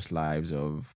precarious lives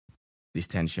of these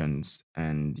tensions.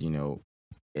 And, you know,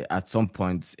 at some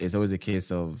point, it's always a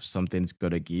case of something's got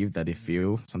to give, that they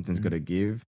feel something's got to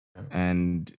give.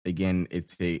 And again,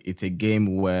 it's a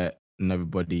game where not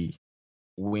everybody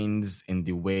wins in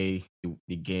the way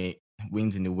the game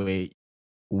wins in the way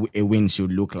a win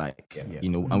should look like. You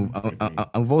know,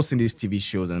 I've all seen these TV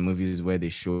shows and movies where they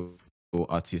show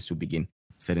artists who begin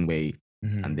a certain way,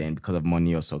 and then because of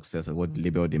money or success or what the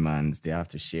label demands, they have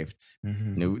to shift. You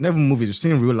know, never movies, we've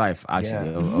seen real life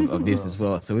actually of this as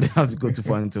well. So we don't have to go too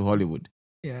far into Hollywood.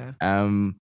 Yeah.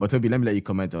 But Toby, let me let you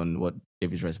comment on what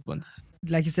David's response.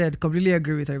 Like you said, completely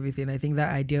agree with everything. I think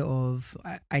that idea of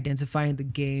identifying the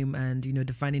game and, you know,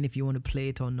 defining if you want to play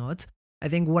it or not. I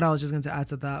think what I was just going to add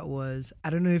to that was, I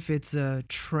don't know if it's a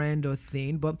trend or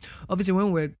thing, but obviously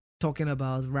when we're talking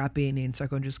about rapping in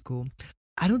secondary school,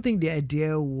 I don't think the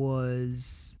idea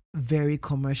was very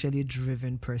commercially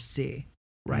driven per se,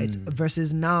 right?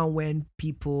 Versus now when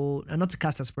people, and not to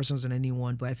cast aspersions on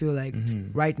anyone, but I feel like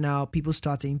right now people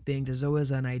starting things, there's always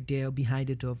an idea behind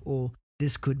it of, oh,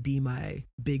 this could be my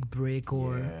big break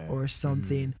or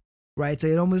something. Right. So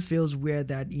it almost feels weird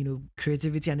that, you know,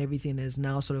 creativity and everything is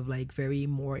now sort of like very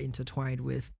more intertwined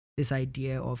with this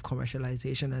idea of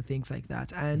commercialization and things like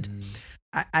that. And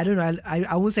I don't know,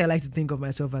 I won't say I like to think of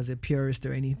myself as a purist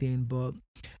or anything, but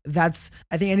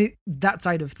I think that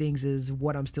side of things is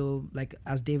what I'm still, like,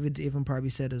 as David even probably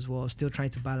said as well, still trying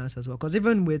to balance as well. Because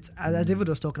even with, as David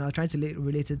was talking, I was trying to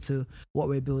relate it to what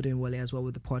we're building, Wale, as well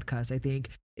with the podcast. I think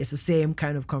it's the same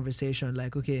kind of conversation.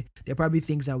 Like, okay, there are probably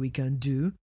things that we can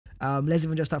do let's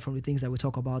even just start from the things that we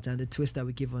talk about and the twist that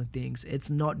we give on things. It's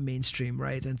not mainstream,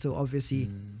 right? And so obviously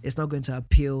it's not going to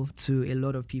appeal to a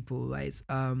lot of people, right?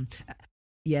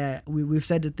 We've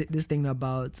said this thing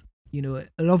about, you know,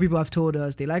 a lot of people have told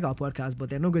us they like our podcast, but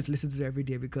they're not going to listen to it every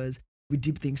day because we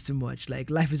deep things too much. Like,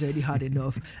 life is already hard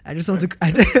enough. I just want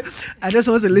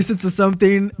to listen to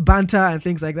something banter and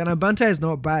things like that. And banter is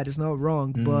not bad, it's not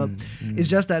wrong, but it's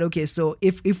just that, okay, so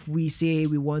if we say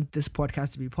we want this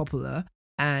podcast to be popular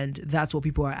and that's what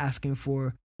people are asking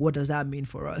for, what does that mean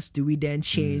for us? Do we then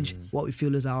change what we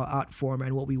feel is our art form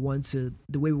and the way we want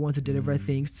to deliver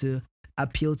things to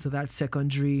appeal to that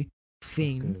secondary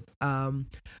thing?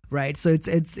 Right. So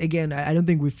it's again, I don't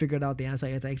think we've figured out the answer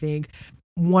yet. I think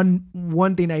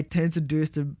one thing I tend to do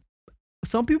is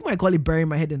some people might call it burying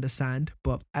my head in the sand,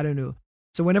 but I don't know.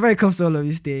 So whenever it comes to all of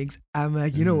these things, I'm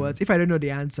like, you know what? If I don't know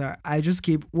the answer, I just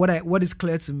keep what is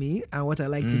clear to me and what I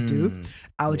like to do.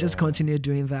 I'll just continue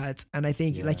doing that. And I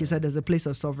think, like you said, there's a place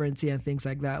of sovereignty and things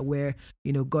like that where,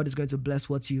 you know, God is going to bless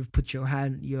what you've put your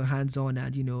hands on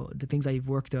and, you know, the things that you've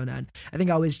worked on. And I think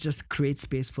I always just create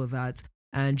space for that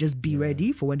and just be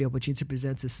ready for when the opportunity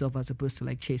presents itself, as opposed to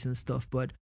like chasing stuff.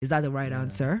 But is that the right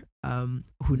answer?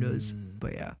 Who knows?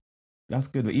 But yeah. That's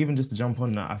good. But even just to jump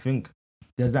on that, I think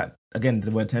there's that, again,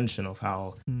 the word tension of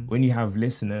how when you have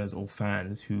listeners or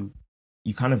fans who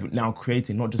you kind of now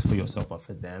creating not just for yourself but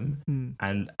for them.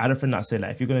 And I don't think that say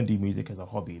like, if you're going to do music as a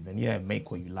hobby, then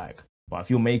make what you like. But if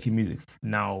you're making music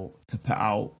now to put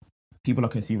out, people are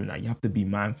consuming that, you have to be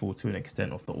mindful to an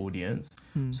extent of the audience.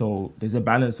 So there's a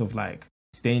balance of like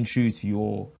staying true to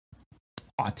your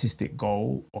artistic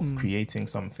goal of creating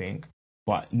something,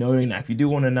 but knowing that if you do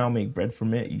want to now make bread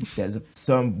from it, there's a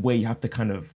certain way you have to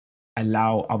kind of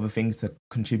allow other things to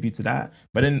contribute to that.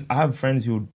 But then I have friends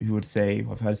who would say,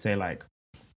 I've heard say like,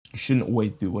 you shouldn't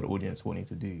always do what the audience want you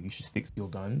to do. You should stick to your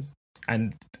guns.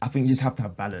 And I think you just have to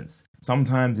have balance.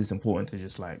 Sometimes it's important to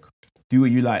just like do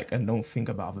what you like and don't think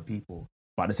about other people.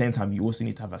 But at the same time, you also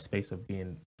need to have that space of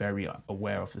being very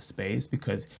aware of the space,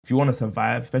 because if you want to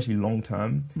survive, especially long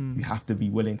term, you have to be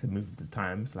willing to move with the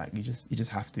times. Like you just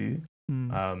have to.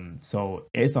 So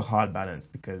it's a hard balance,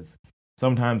 because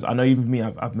sometimes, I know even me,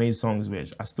 I've made songs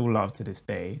which I still love to this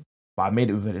day, but I made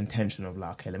it with an intention of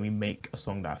like, okay, let me make a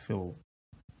song that I feel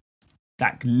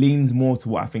that leans more to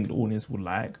what I think the audience would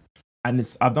like. And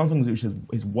I've done songs which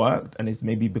has worked and it's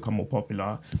maybe become more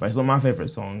popular, but it's not my favorite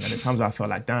song. And there's times I felt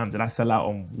like, damn, did I sell out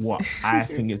on what I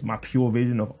think is my pure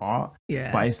vision of art?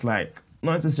 Yeah. But it's like,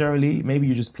 not necessarily. Maybe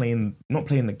you're just not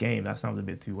playing the game. That sounds a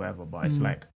bit too whatever, but it's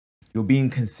like you're being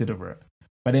considerate.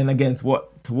 But then again, to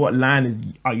what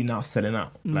line are you now selling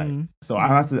out? Like, so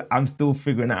I'm still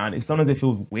figuring out. And sometimes it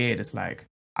feels weird. It's like,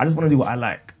 I just want to do what I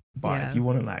like. But if you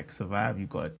want to like survive, you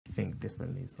got to think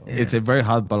differently. So it's a very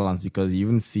hard balance, because you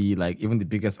even see like even the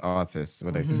biggest artists,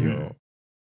 whether it's your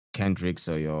Kendricks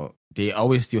or they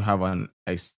always still have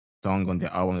a song on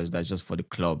their album that's just for the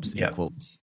clubs, in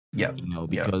quotes. Yeah, you know,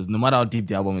 because no matter how deep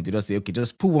the album is, they just say, okay,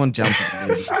 just put one jam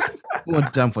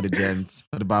for the gents,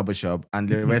 for the barbershop, and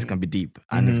the rest can be deep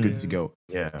and it's good to go.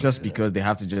 Yeah, just because they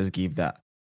have to just give that.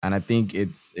 And I think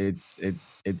it's a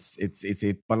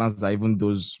balance that even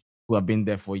those who have been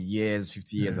there for years,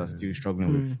 50 years, are still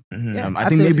struggling with. I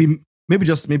think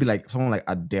maybe like someone like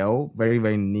Adele, very,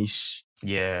 very niche.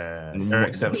 Yeah, her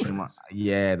exceptions.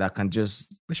 Yeah, that can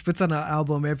just, which puts on an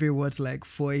album every like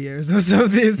 4 years or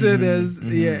something. So there's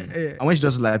and when she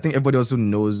does, like, I think everybody also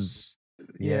knows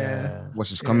what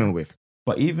she's coming with.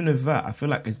 But even with that, I feel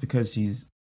like it's because she's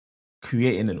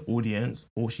creating an audience,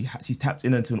 or she's tapped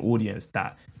into an audience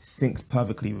that syncs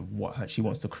perfectly with what she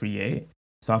wants to create.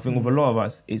 So I think with a lot of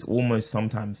us, it's almost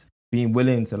sometimes being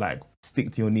willing to like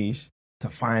stick to your niche to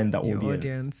find that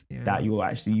audience that you're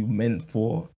actually meant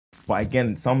for. But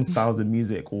again, some styles of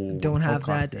music or don't have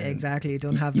that exactly.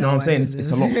 Don't have that. You know what I'm saying? It's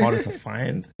a lot harder to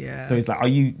find. So it's like,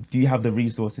 do you have the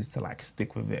resources to like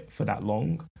stick with it for that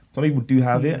long? Some people do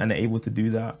have it and they're able to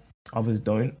do that. Others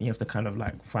don't. You have to kind of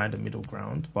like find a middle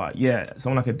ground. But yeah,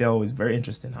 someone like Adele is very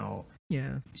interesting how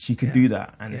she could do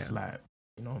that, and it's like,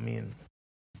 you know what I mean.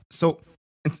 So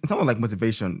in terms of like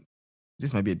motivation,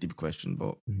 this might be a deep question,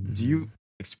 but do you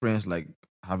experience like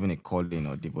having a calling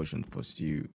or devotion to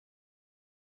pursue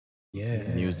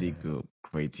music or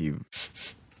creative?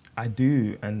 I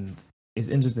do, and it's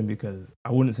interesting because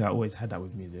I wouldn't say I always had that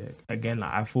with music. Again,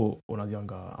 like I thought when I was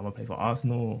younger, I'm gonna play for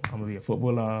Arsenal, I'm gonna be a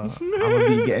footballer, I'm gonna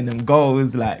be getting them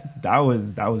goals. Like that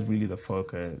was really the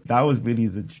focus. That was really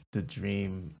the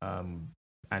dream.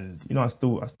 And you know, I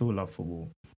still love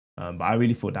football. But I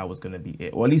really thought that was gonna be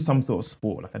it, or at least some sort of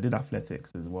sport. Like I did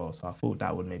athletics as well, so I thought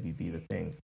that would maybe be the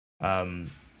thing.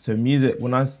 So music,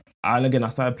 when I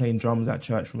started playing drums at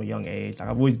church from a young age. Like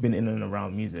I've always been in and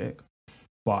around music,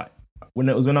 but when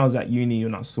I was at uni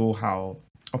and I saw how,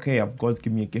 okay, God's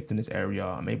given me a gift in this area.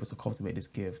 I'm able to cultivate this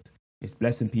gift. It's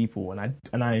blessing people,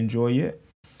 and I enjoy it.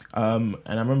 And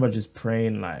I remember just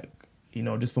praying, like,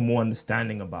 just for more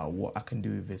understanding about what I can do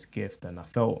with this gift. And I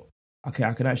felt, okay,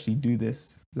 I can actually do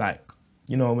this, like,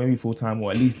 maybe full time,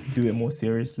 or at least do it more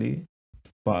seriously.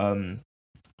 But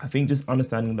I think just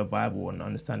understanding the Bible and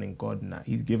understanding God, and that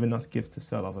He's given us gifts to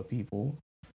serve other people,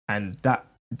 and that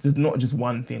there's not just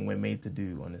one thing we're made to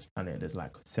do on this planet. There's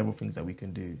like several things that we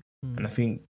can do. And I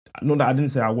think, not that I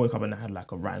didn't say I woke up and I had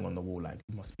like a writing on the wall, like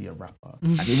you must be a rapper.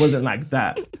 Like it wasn't like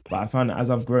that. But I found that as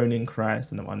I've grown in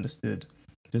Christ and I've understood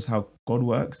just how God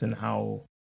works and how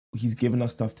He's given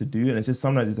us stuff to do. And it's just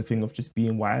sometimes it's a thing of just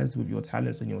being wise with your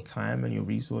talents and your time and your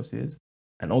resources,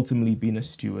 and ultimately being a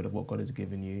steward of what God has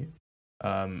given you.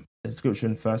 The scripture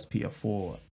in 1 Peter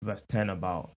 4 verse 10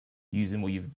 about using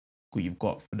what you've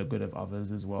got for the good of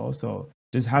others as well. So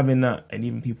just having that, and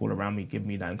even people around me give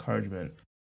me that encouragement,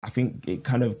 I think it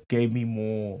kind of gave me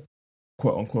more,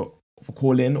 quote unquote, for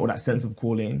calling, or that sense of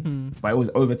calling. But it was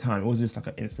over time. It was just like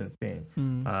an instant thing.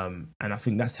 And I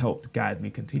think that's helped guide me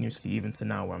continuously, even to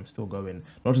now where I'm still going.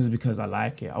 Not just because I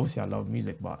like it. Obviously, I love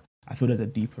music, but I feel there's a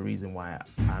deeper reason why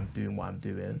I'm doing what I'm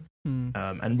doing.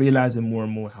 And realizing more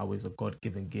and more how it's a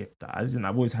God-given gift. I've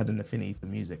always had an affinity for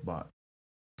music, but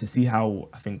to see how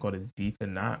I think God is deep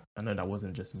in that, I know that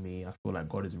wasn't just me. I feel like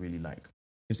God is really like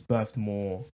just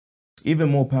birthed even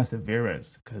more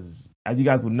perseverance, because as you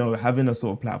guys would know, having a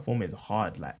sort of platform is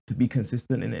hard. Like to be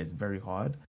consistent in it is very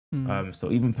hard.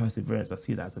 So even perseverance, I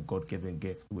see that as a God-given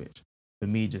gift, which for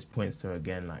me just points to,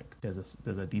 again, like there's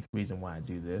a deep reason why I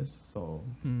do this. So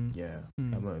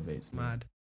that motivates me.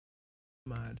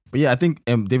 Mad. But yeah, I think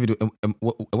David,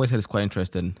 what I said is quite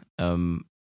interesting,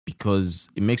 because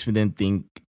it makes me then think,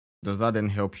 does that then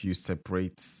help you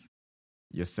separate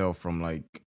yourself from like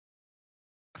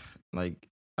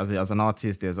as an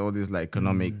artist, there's all these like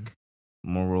economic,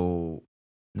 moral,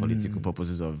 political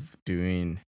purposes of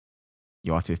doing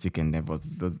your artistic endeavors.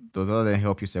 Does that then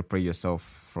help you separate yourself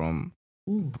from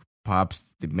perhaps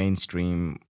the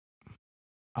mainstream?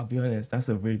 I'll be honest, that's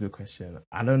a very good question.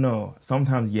 I don't know.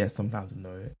 Sometimes yes, sometimes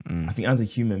no. I think as a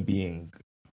human being,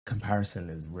 comparison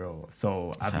is real.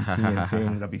 So I've been seeing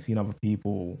things, I've been seeing other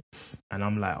people, and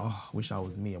I'm like, oh, I wish I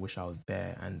was me, I wish I was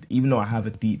there. And even though I have a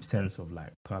deep sense of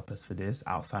like purpose for this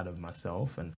outside of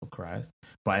myself and for Christ,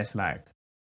 but it's like,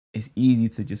 it's easy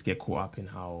to just get caught up in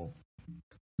how,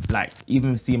 like,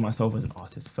 even seeing myself as an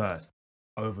artist first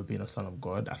over being a son of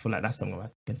God, I feel like that's something I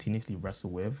continuously wrestle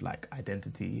with, like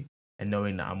identity and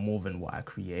knowing that I'm more than what I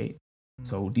create.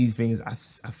 So these things I've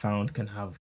found can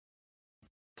have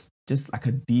just like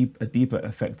a deeper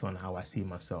effect on how I see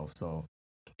myself. So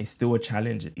it's still a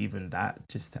challenge, even that,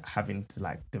 just having to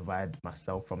like divide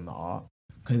myself from the art.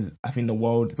 Because I think the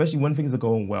world, especially when things are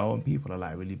going well and people are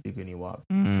like really bigging you up,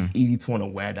 it's easy to want to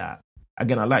wear that.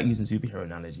 Again, I like using superhero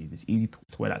analogies. It's easy to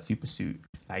wear that super suit.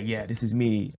 Like, yeah, this is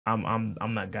me. I'm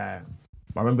that guy.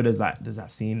 But I remember there's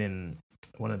that scene in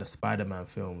one of the Spider-Man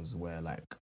films where like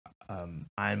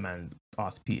Iron Man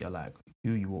asked Peter like,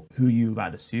 who you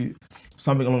about the suit,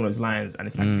 something along those lines, and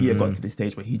it's like Peter got to this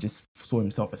stage where he just saw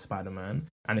himself as Spider-Man,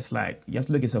 and it's like you have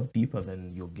to look yourself deeper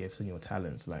than your gifts and your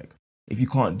talents. Like if you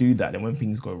can't do that, then when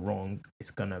things go wrong, it's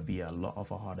gonna be a lot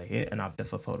of a harder hit, and I've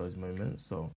definitely felt those moments.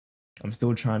 So I'm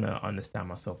still trying to understand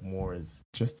myself more as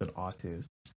just an artist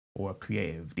or a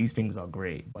creative. These things are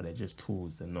great, but they're just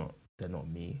tools. They're not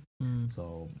me.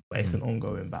 So but it's an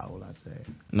ongoing battle, I'd say.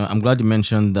 No, I'm glad you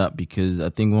mentioned that, because I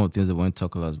think one of the things I want to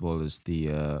tackle as well is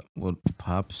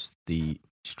perhaps the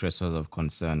stressors of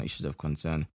concern, issues of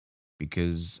concern.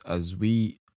 Because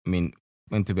when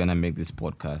Toby and I make this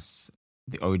podcast,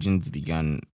 the origins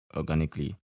began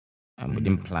organically, and we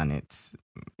didn't plan it.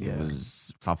 It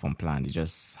was far from planned. It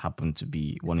just happened to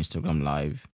be one Instagram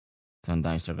live, turned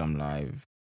down Instagram live,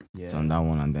 on that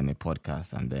one, and then a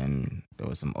podcast, and then there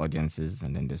were some audiences,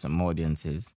 and then there's some more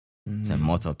audiences, some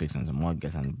more topics, and some more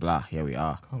guests, and blah, here we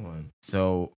are. Come on.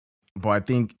 So, but I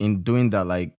think in doing that,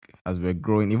 like as we're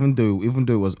growing, even though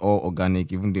it was all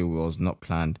organic, even though it was not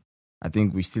planned, I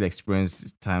think we still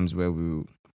experience times where we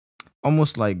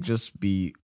almost like just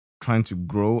be trying to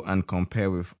grow and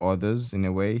compare with others in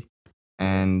a way,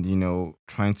 and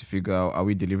trying to figure out, are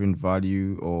we delivering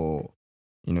value, or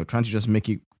trying to just make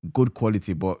it good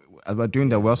quality. But as we're doing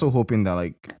that, we're also hoping that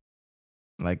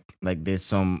like there's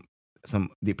some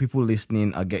the people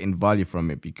listening are getting value from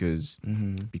it, because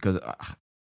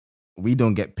we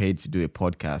don't get paid to do a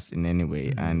podcast in any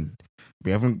way, and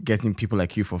we haven't getting people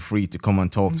like you for free to come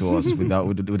and talk to us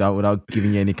without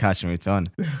giving you any cash in return.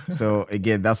 So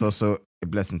again, that's also a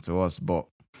blessing to us. But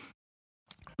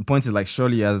the point is, like,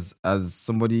 surely as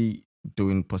somebody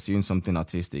pursuing something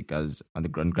artistic, as and the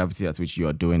gravity at which you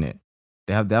are doing it,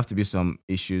 there have to be some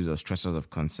issues or stressors of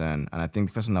concern. And I think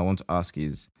the first one I want to ask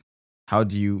is, how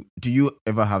do you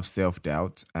ever have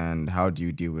self-doubt, and how do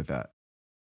you deal with that?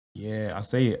 Yeah, I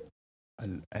say it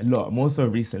a lot, more so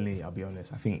recently, I'll be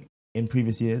honest. I think in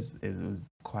previous years, it was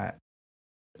quite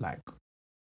like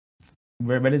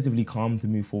relatively calm to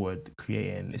move forward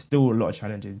creating. It's still a lot of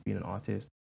challenges being an artist,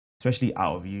 especially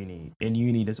out of uni. In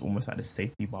uni, there's almost like the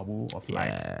safety bubble of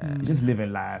like, you're just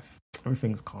living life.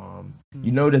 Everything's calm.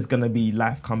 You know there's going to be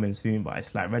life coming soon, but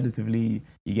it's like relatively,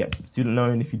 you get student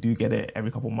loan if you do get it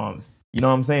every couple months. You know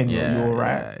what I'm saying? You're all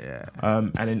right. Yeah.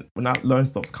 And then when that loan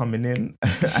stops coming in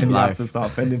and you have to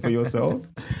start fending for yourself,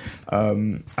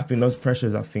 I think those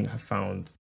pressures, have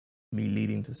found me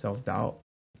leading to self-doubt,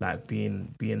 like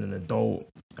being an adult,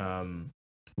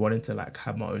 wanting to like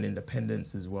have my own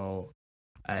independence as well.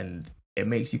 And it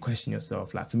makes you question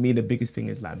yourself. Like for me, the biggest thing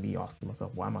is like me asking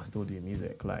myself, why am I still doing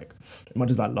music? Like as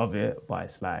much as I love it, but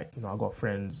it's like, you know, I got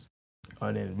friends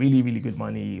earning really, really good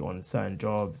money on certain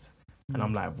jobs. And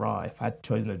I'm like, rah, if I'd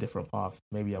chosen a different path,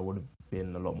 maybe I would have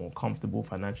been a lot more comfortable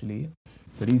financially.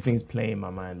 So these things play in my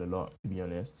mind a lot, to be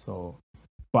honest. So,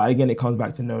 but again, it comes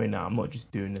back to knowing that I'm not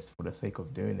just doing this for the sake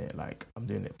of doing it. Like I'm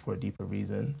doing it for a deeper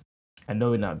reason. And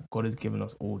knowing that God has given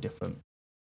us all different,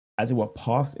 as it were,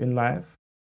 paths in life.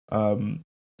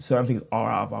 Certain things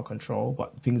are out of our control,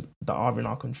 but things that are in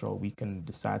our control, we can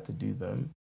decide to do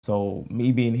them. So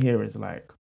me being here is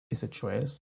like, it's a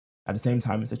choice. At the same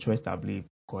time, it's a choice that I believe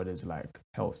God has like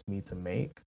helped me to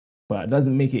make, but it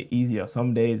doesn't make it easier.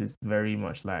 Some days it's very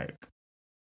much like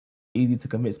easy to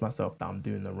convince myself that I'm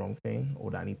doing the wrong thing,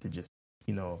 or that I need to just,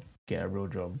 you know, get a real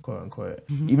job, quote unquote.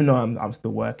 Even though I'm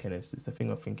still working, it's a thing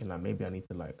of thinking like maybe I need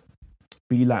to like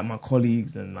be like my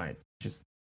colleagues and like just,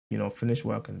 you know, finish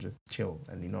work and just chill.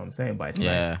 And you know what I'm saying? But it's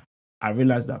like, I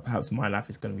realized that perhaps my life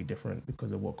is going to be different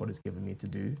because of what God has given me to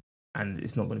do. And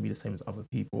it's not going to be the same as other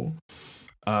people.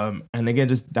 And again,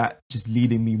 just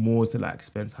leading me more to like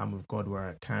spend time with God where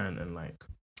I can and like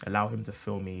allow him to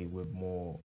fill me with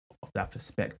more of that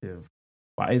perspective.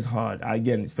 But it's hard.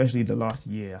 Again, especially the last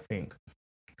year, I think.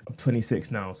 I'm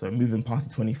 26 now, so moving past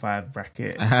the 25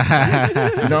 bracket. You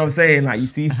know what I'm saying? Like you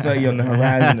see 30 on the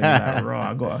horizon and you're like,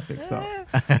 raw, I gotta fix up.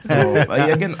 So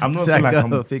again, I'm not like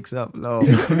I'm fix up. No.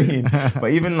 You know what I mean? But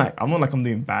even like I'm not like I'm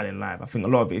doing bad in life. I think a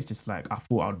lot of it is just like I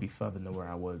thought I would be further than where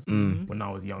I was when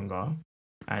I was younger.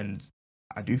 And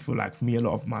I do feel like for me, a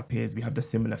lot of my peers, we have the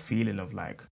similar feeling of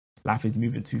like life is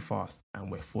moving too fast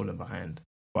and we're falling behind.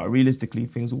 But realistically,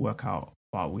 things will work out.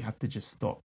 But we have to just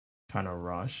stop trying to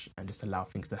rush and just allow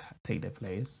things to take their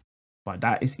place. But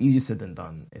that is easier said than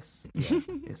done. It's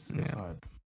hard.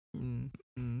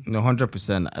 No,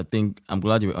 100%. I think I'm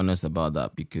glad you were honest about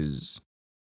that, because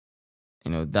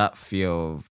you know that fear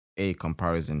of a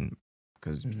comparison,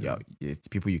 because it's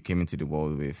people you came into the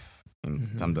world with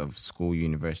in terms of school,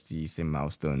 university, same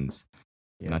milestones,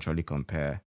 naturally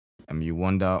compare. You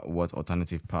wonder what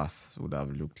alternative paths would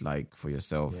have looked like for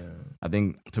yourself. I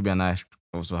think Toby and I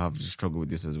also have struggled with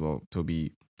this as well.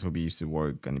 Toby used to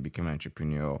work and he became an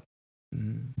entrepreneur,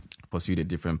 pursued a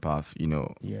different path. You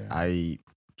know, I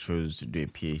chose to do a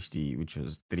PhD, which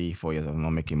was 3-4 years of not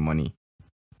making money.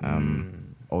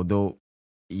 Although,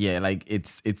 like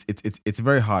it's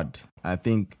very hard. I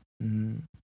think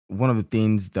one of the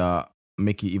things that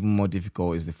make it even more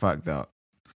difficult is the fact that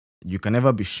you can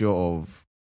never be sure of.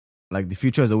 Like the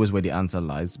future is always where the answer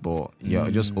lies, but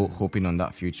you're just hoping on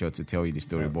that future to tell you the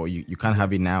story. But you can't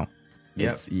have it now. You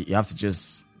have to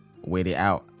just wait it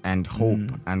out and hope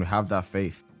and have that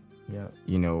faith.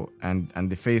 You know, and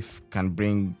the faith can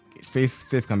bring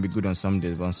faith can be good on some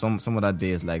days, but on some other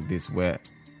days like this where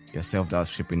your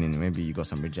self-doubt creeping in, maybe you got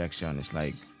some rejection. It's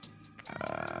like,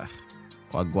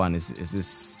 what going is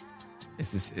this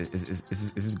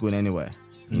going anywhere?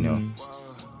 You know.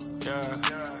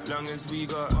 Long as we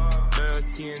got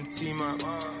loyalty and team up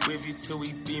with you till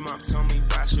we beam up. Tell me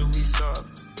why should we stop?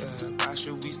 Why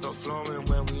should we stop flowing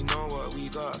when we know what we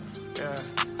got?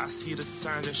 I see the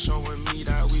signs are showing me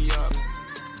that we up.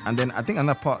 And then I think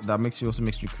another part that makes you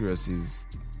curious is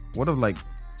what of like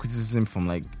criticism from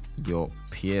like your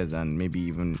peers and maybe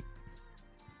even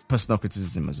personal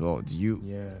criticism as well.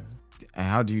 And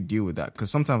how do you deal with that?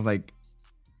 Because sometimes like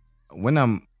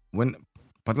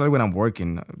particularly when I'm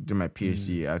working during my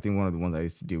PhD, I think one of the ones I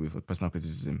used to deal with was personal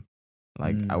criticism.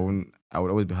 Like I I would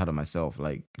always be hard on myself.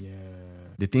 Like Yeah.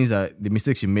 the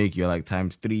mistakes you make, you're like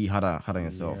times 3 hard on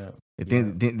yourself. The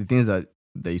things that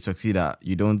you succeed at,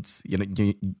 you don't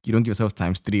give yourself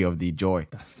times 3 of the joy.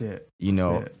 That's it.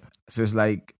 So it's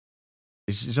like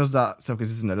it's just that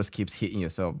self-criticism that just keeps hitting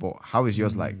yourself. But how is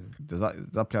yours like? Does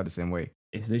that play out the same way?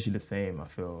 It's literally the same. I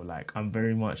feel like I'm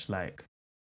very much like,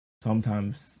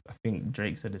 sometimes I think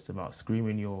Drake said this about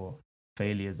screaming your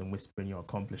failures and whispering your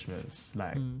accomplishments.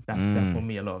 Like that's for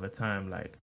me a lot of the time.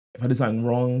 Like if I did something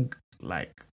wrong,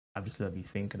 like I'm just gonna be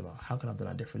thinking about how could I have done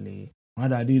that differently? Why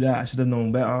did I do that? I should have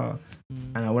known better.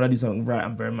 And when I do something right,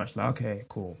 I'm very much like, okay,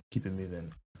 cool, keep it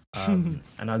moving. And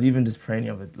I was even just praying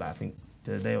of it, like I think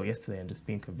the day or yesterday, and just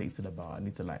being convicted about I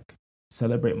need to like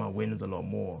celebrate my wins a lot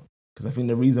more. Because I think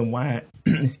the reason why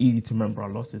it's easy to remember our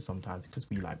losses sometimes because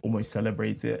we like almost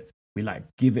celebrate it. We like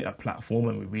give it a platform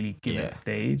and we really give it a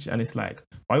stage. And it's like,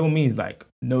 by all means, like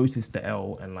notice the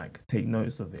L and like take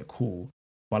notice of it, cool.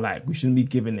 But like we shouldn't be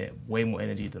giving it way more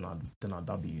energy than our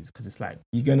W's, because it's like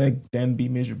you're gonna then be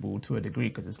miserable to a degree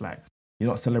because it's like you're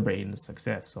not celebrating the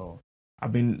success. So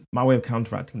my way of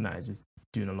counteracting that is just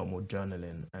doing a lot more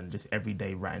journaling and just every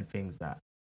day writing things that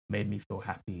made me feel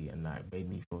happy and like made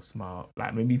me feel smile,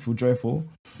 like made me feel joyful.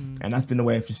 And that's been a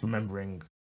way of just remembering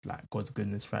like God's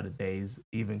goodness throughout the days,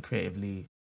 even creatively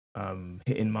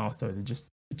hitting milestones and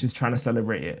just trying to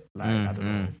celebrate it. Like I don't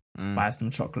know, buy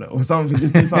some chocolate or something,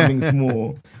 just do something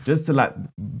small, just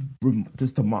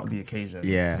to mark the occasion.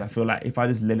 Yeah, because I feel like if I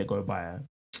just let it go by,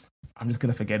 I'm just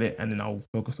gonna forget it, and then I'll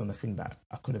focus on the thing that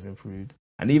I could have improved.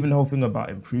 And even the whole thing about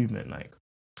improvement, like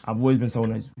I've always been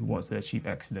someone who wants to achieve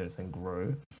excellence and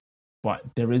grow, but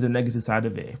there is a negative side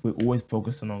of it. If we're always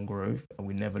focusing on growth and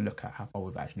we never look at how far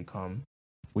we've actually come,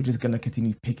 we're just going to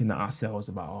continue picking at ourselves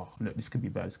about, oh, look, this could be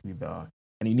better, this could be better.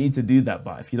 And you need to do that,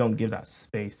 but if you don't give that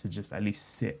space to just at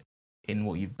least sit in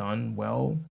what you've done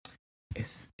well, it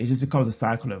just becomes a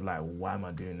cycle of like, why am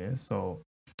I doing this? So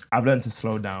I've learned to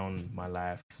slow down my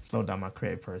life, slow down my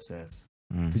creative process,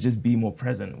 to just be more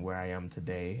present where I am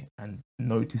today and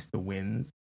notice the wins.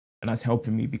 And that's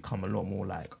helping me become a lot more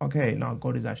like, okay, now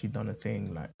God has actually done a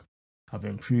thing, like I've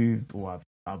improved or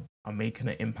I'm making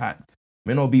an impact.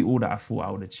 May not be all that I thought I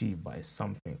would achieve, but it's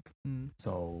something.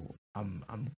 So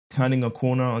I'm turning a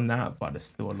corner on that, but there's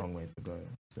still a long way to go.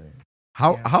 So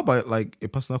how about like a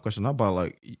personal question? How about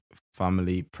like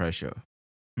family pressure?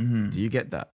 Do you get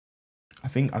that? I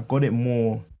think I got it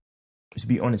more, to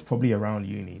be honest, probably around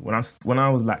uni. When I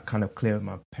was like kind of clear with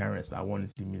my parents that I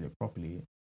wanted to do music properly,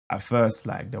 at first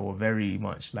like they were very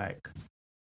much like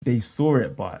they saw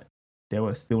it, but they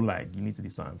were still like, you need to do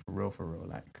something for real,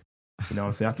 like. You know what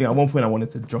I'm saying? I think at one point I wanted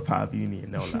to drop out of uni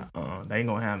and they were like, that ain't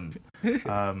gonna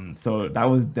happen. So that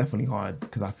was definitely hard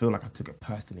because I feel like I took it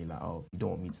personally, like, oh, you don't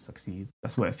want me to succeed.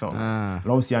 That's what it felt like.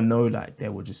 But obviously I know like they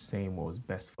were just saying what was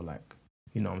best for like,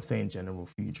 you know what I'm saying, general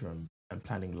future and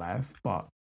planning life. But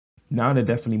now they're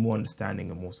definitely more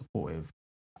understanding and more supportive.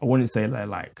 I wouldn't say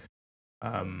like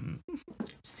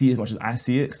see as much as I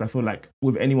see it, because I feel like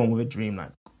with anyone with a dream, like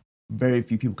very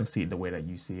few people can see it the way that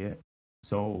you see it.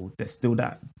 So there's still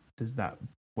that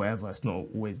whatever, it's not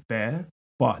always there,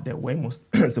 but they're way more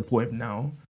supportive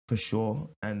now for sure,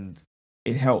 and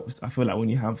it helps. I feel like when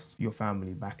you have your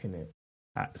family back in it,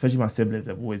 especially my siblings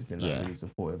have always been like really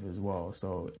supportive as well,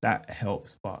 so that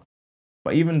helps. But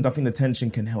even I think the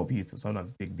tension can help you to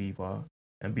sometimes dig deeper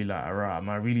and be like, alright, am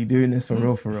I really doing this for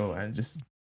real? And just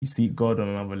you see God on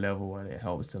another level, and it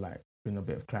helps to like bring a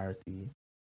bit of clarity.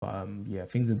 But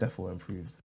things have definitely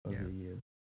improved over the years.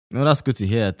 No, that's good to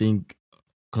hear. I think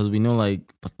because we know,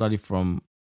 like, particularly from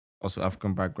also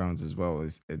African backgrounds as well,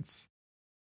 it's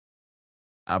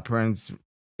our parents.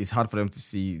 It's hard for them to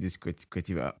see these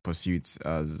creative pursuits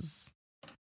as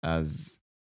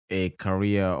a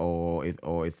career or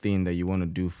a thing that you want to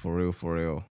do for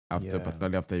real.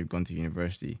 Particularly after you've gone to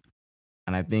university,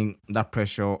 and I think that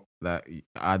pressure that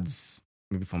adds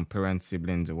maybe from parents,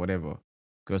 siblings, or whatever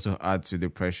could also add to the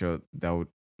pressure that would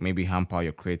maybe hamper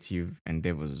your creative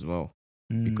endeavors as well.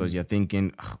 Because you're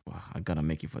thinking, I gotta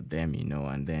make it for them, you know,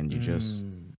 and then you just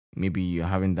maybe you're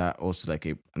having that also like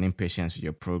an impatience with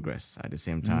your progress at the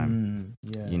same time,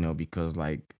 you know, because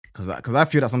I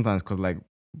feel that sometimes, because like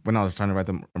when I was trying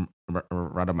to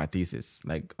write up my thesis,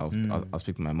 like I'll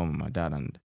speak to my mom and my dad,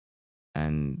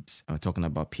 and I'm talking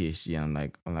about PhD, and I'm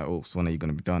like, oh, so when are you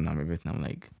gonna be done? And everything, I'm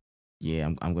like, yeah,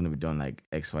 I'm gonna be done like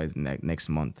XY next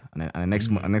month, and the next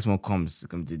month comes,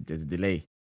 there's a delay.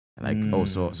 Like, oh,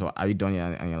 so are you done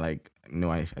yet? And you're like, no,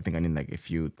 I think I need like a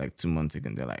few, like 2 months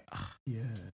again. They're like,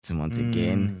 2 months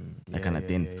again, that kind of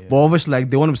thing. Yeah. But obviously, like,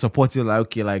 they want to support you, like,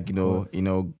 okay, like, you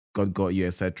know, God got you,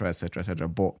 etc.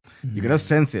 But you can just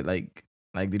sense it, like,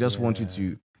 Like they just want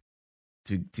you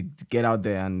to get out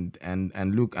there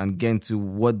and look and get into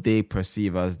what they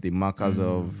perceive as the markers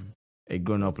of a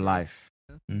grown-up life.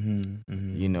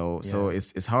 You know, so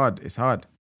it's hard.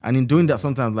 And in doing that,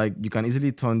 sometimes like you can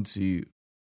easily turn to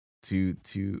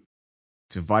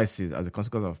vices as a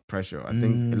consequence of pressure. I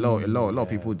think a lot of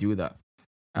people do that.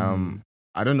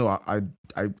 I don't know.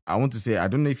 I want to say, I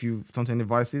don't know if you've turned to any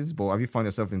vices, but have you found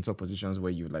yourself in some positions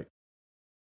where you've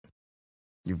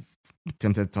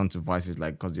tempted to turn to vices,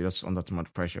 like because you're just under too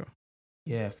much pressure?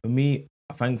 Yeah, for me,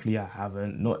 thankfully, I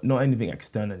haven't. Not anything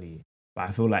externally, but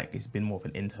I feel like it's been more of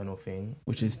an internal thing,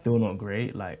 which is still not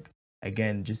great. Like,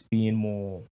 again, just being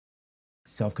more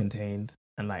self-contained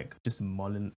and like just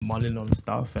mulling on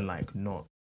stuff and like not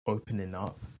opening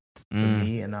up for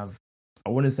me. And I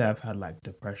wouldn't say I've had like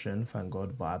depression, thank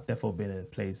God, but I've definitely been in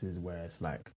places where it's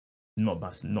like not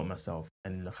myself,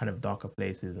 and kind of darker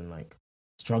places, and like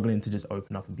struggling to just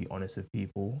open up and be honest with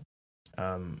people.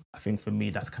 I think for me,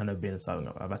 that's kind of been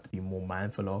something I've had to be more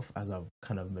mindful of as I've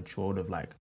kind of matured, of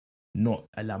like not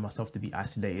allow myself to be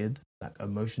isolated, like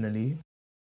emotionally,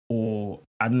 or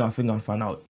I don't know. I think I found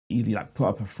out easily like put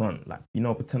up a front, like, you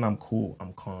know, pretend I'm cool,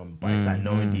 I'm calm, but it's like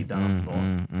knowing deep down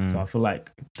I'm not. So I feel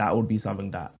like that would be something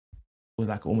that was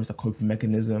like almost a coping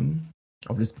mechanism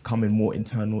of just becoming more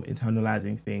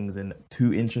internalizing things and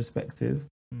too introspective,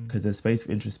 because there's space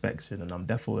for introspection, and I'm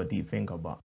definitely a deep thinker,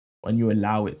 but when you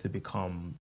allow it to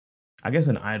become, I guess,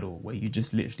 an idol where you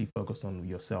just literally focus on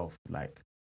yourself, like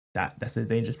that's a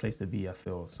dangerous place to be, I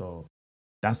feel. So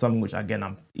that's something which,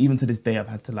 again, even to this day, I've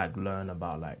had to like learn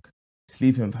about, like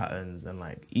sleeping patterns and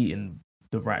like eating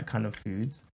the right kind of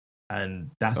foods. And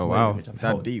that's ways in which I've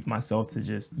helped myself to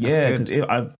just, because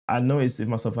I noticed in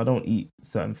myself, I don't eat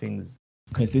certain things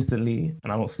consistently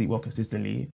and I don't sleep well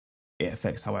consistently, it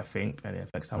affects how I think and it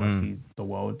affects how I see the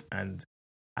world. And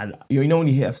you know, when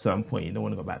you hit a certain point, you don't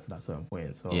want to go back to that certain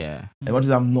point. So as much as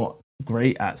I'm not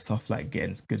great at stuff like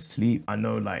getting good sleep, I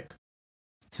know like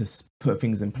to put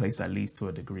things in place at least to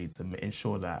a degree to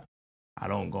ensure that I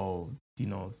don't go, you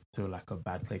know, to like a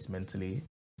bad place mentally.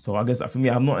 So I guess for me,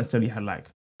 I've not necessarily had like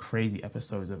crazy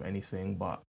episodes of anything,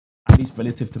 but at least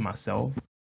relative to myself,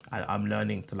 I'm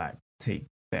learning to like take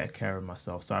better care of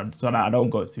myself, so that I don't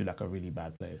go to like a really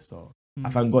bad place. So I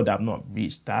thank God that I've not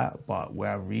reached that, but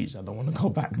where I've reached, I don't want to go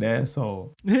back there.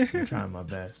 So I'm trying my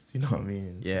best. You know what I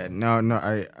mean? Yeah. So.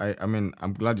 No. I mean,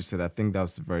 I'm glad you said that. I think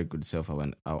that's a very good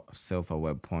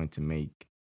self-aware point to make.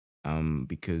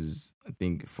 Because I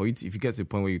think for you, if you get to the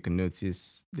point where you can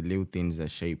notice the little things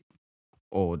that shape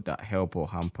or that help or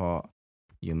hamper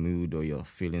your mood or your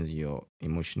feelings, your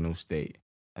emotional state,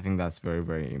 I think that's very,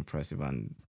 very impressive.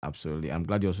 And absolutely, I'm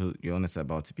glad you're honest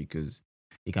about it, because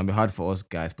it can be hard for us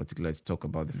guys particularly to talk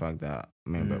about the fact that,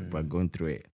 man, we're going through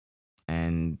it.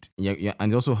 And and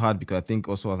it's also hard because I think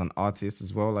also as an artist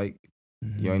as well, like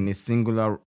you're in a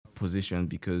singular position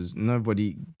because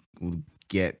nobody will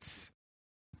get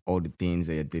all the things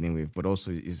that you're dealing with, but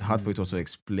also it's hard for you to also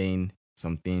explain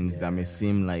some things that may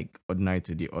seem like ordinary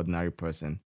to the ordinary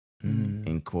person,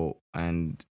 in quote.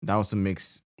 And that also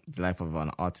makes the life of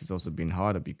an artist also being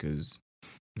harder, because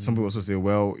some people also say,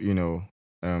 well, you know,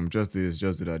 just do this,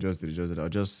 just do that, just do this, just do that, or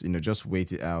just, you know, just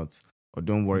wait it out, or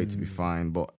don't worry, to be fine.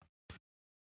 But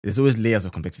there's always layers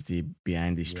of complexity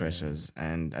behind these stressors.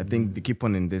 And I think the key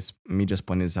point in this, me just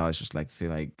pointing this out, is just like to say,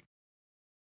 like,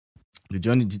 the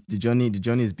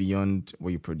journey is beyond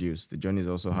what you produce. The journey is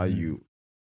also how you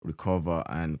recover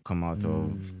and come out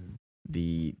of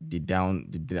the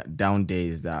down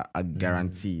days that are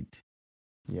guaranteed.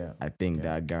 Yeah, I think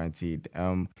that are guaranteed.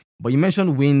 But you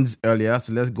mentioned wins earlier,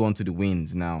 so let's go on to the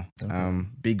wins now. Okay.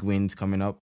 Big wins coming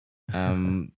up.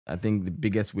 I think the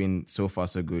biggest win so far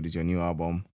so good is your new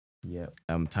album. Yeah.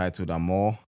 Titled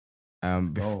Amor.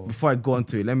 Before I go on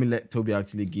to it, let Toby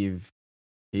actually give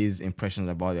his impressions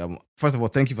about the album. First of all,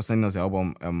 thank you for sending us the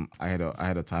album ahead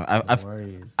of time.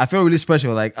 I feel really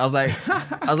special. Like I was like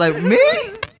me.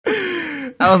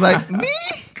 I was like me.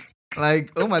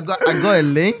 Like, oh my God, I got a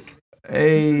link.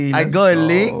 Hey, I got a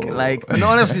link. Like, no,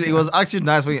 honestly, it was actually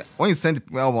nice when you sent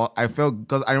the album. I felt,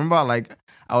 because I remember like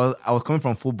I was coming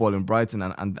from football in Brighton,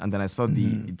 and then I saw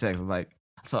the text. I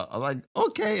was like,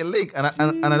 okay, a link, and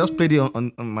I just played it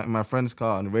on my friend's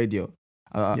car on the radio.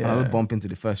 I was bumping to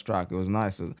the first track. It was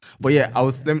nice. But yeah,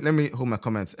 let me hold my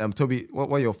comments. Toby, what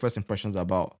were your first impressions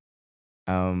about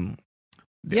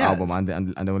the album, and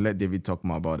then we'll let David talk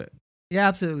more about it. Yeah,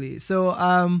 absolutely. So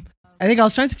I think I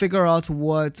was trying to figure out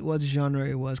what genre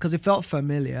it was, because it felt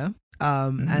familiar.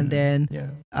 And then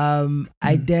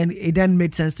it then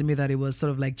made sense to me that it was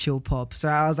sort of like chill pop. So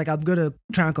I was like, I'm gonna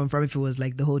try and confirm if it was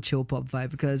like the whole chill pop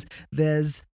vibe, because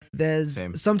there's There's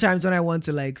Same. sometimes when I want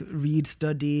to like read,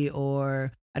 study,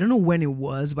 or I don't know when it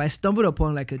was, but I stumbled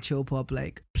upon like a chill pop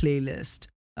like playlist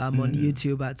on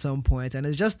YouTube at some point, and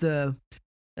it's just a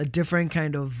different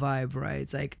kind of vibe, right?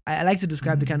 It's like I like to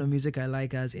describe the kind of music I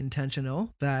like as intentional,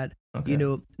 that you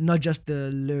know, not just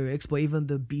the lyrics but even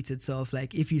the beat itself.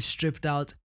 Like if you stripped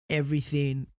out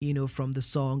everything, you know, from the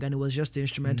song and it was just the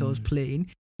instrumentals playing,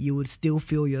 you would still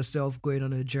feel yourself going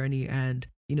on a journey and,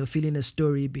 you know, feeling a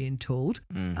story being told.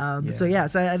 So I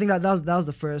think that was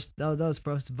the first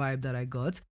first vibe that I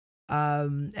got.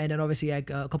 And then obviously like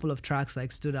a couple of tracks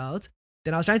like stood out.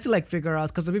 Then I was trying to like figure out,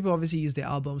 because some people obviously use their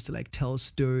albums to like tell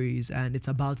stories and it's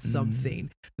about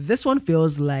something. This one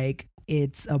feels like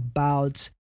it's about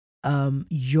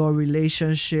your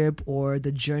relationship or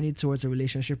the journey towards a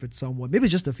relationship with someone. Maybe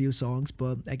just a few songs,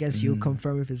 but I guess you'll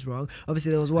confirm if it's wrong.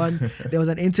 Obviously there was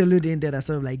an interlude in there that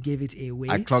sort of like gave it away.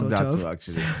 I clocked that too,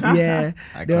 actually. Yeah.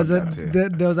 there was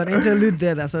an interlude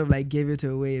there that sort of like gave it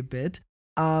away a bit.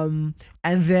 And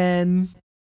then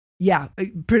yeah,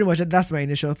 pretty much that's my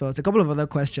initial thoughts. A couple of other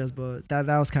questions, but that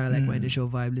was kind of like my initial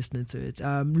vibe listening to it.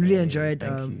 Really enjoyed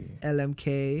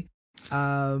LMK.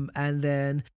 And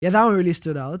then that one really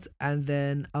stood out. And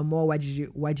then more, why do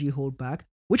you hold back?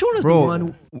 Which one was the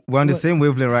one? We're on the same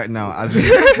wavelength right now. As in,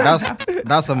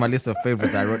 that's on my list of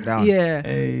favorites I wrote down. Yeah.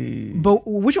 But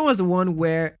which one was the one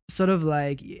where sort of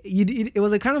like it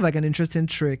was a kind of like an interesting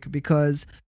trick, because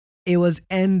it was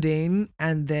ending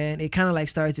and then it kind of like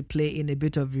started to play in a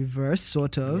bit of reverse,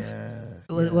 sort of.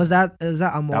 Was that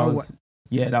Amor?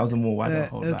 That was a more wider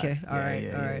hold back. Okay, all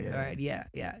right.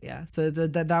 Yeah. So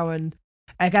that one,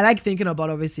 like, I like thinking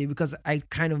about, obviously, because I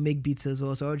kind of make beats as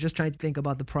well. So I was just trying to think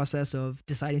about the process of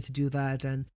deciding to do that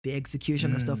and the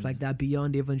execution and stuff like that,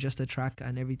 beyond even just the track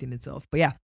and everything itself. But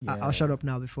yeah. I'll shut up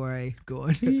now before I go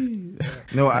on.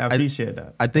 No, I appreciate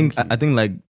that. I think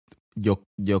like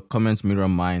your comments mirror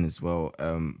mine as well.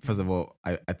 First of all,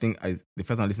 I think the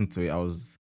first time I listened to it,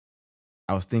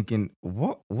 I was thinking,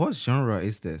 what genre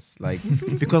is this? Like,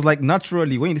 because like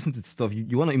naturally when you listen to stuff,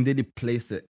 you want to immediately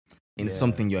place it in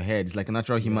something in your head. It's like a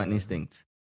natural human instinct.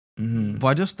 But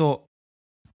I just thought,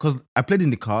 because I played in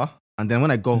the car, and then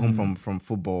when I got home from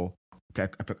football, I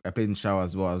played in the shower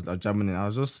as well. I was jamming in. I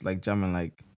was just like jamming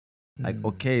like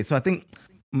okay. So I think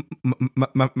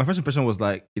my first impression was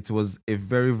like, it was a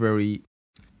very, very,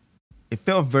 it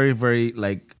felt very, very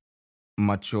like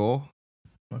mature.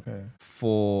 Okay.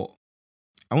 For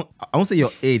I won't say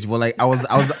your age, but like I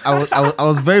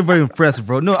was very, very impressed,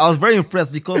 bro. No, I was very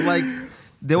impressed because like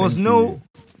there was no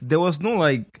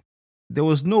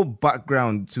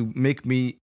background to make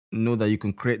me know that you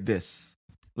can create this.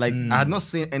 Like I had not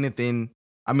seen anything.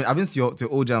 I mean, I've been to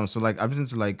old jams, so like I've listened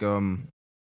to like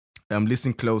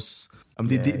Listen Close.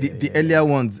 The earlier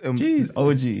ones. Jeez,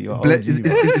 OG. Is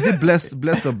it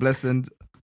bless or blessed?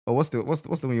 Or what's the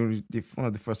one you one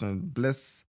of the first one?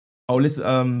 Bless. Oh,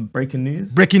 listen, breaking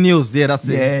news. Breaking news, yeah, that's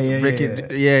it.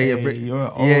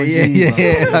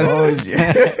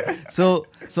 So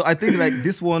I think like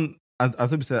this one,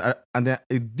 as I said, and then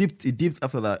it dipped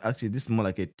after that. Actually, this is more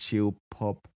like a chill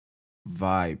pop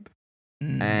vibe,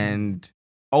 and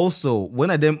also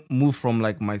when I then moved from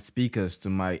like my speakers to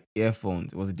my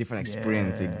earphones, it was a different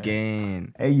experience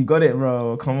again. Hey, you got it,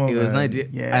 bro. Come on, it was nice.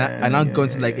 And I'm going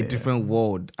to like a different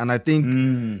world, and I think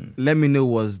Let Me Know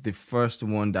was the first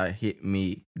one that hit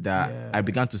me that I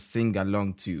began to sing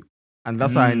along to, and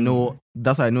that's how I know.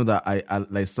 That's how I know that I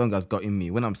like song has gotten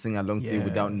me when I'm singing along to it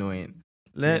without knowing.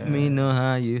 Let me know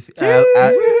how you feel.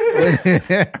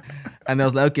 And I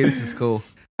was like, okay, this is cool.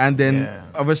 And then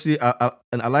obviously, I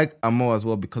like Amor as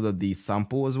well because of the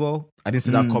sample as well. I didn't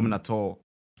see that coming at all.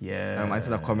 Yeah, I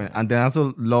see that coming. And then I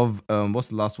also love what's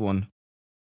the last one?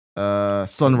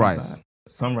 Sunrise.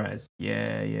 Sunrise.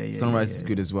 Yeah. Sunrise is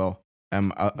good as well.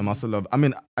 I'm also love. I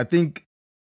mean, I think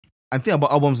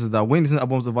about albums is that when you listen to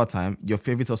albums over time, your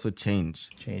favorites also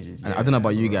changes. And I don't know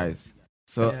about you guys.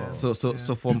 So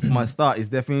for my start, it's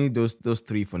definitely those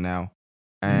three for now.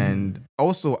 And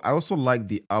also, I also like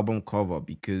the album cover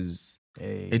because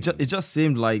it just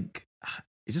seemed like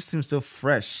it just seemed so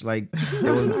fresh. Like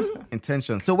there was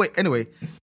intention. So wait, anyway,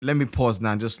 let me pause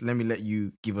now. Just let me let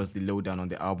you give us the lowdown on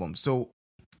the album. So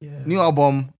new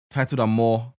album titled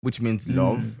Amor, which means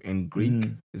love in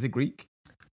Greek. Is it Greek?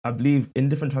 I believe in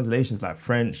different translations, like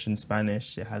French and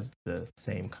Spanish, it has the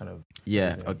same kind of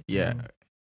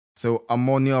So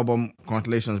Amor new album,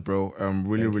 congratulations, bro.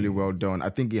 Really well done. I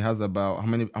think it has about how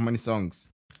many songs?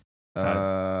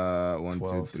 1,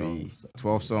 2, 3,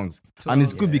 12 songs. And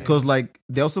it's good because like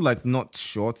they're also like not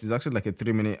short. It's actually like a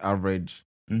 3-minute average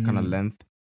kind of length.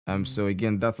 So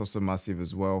again, that's also massive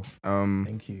as well.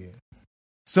 Thank you.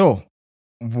 So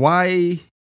why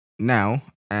now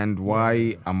and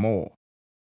why Amor?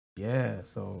 Yeah,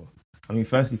 so I mean,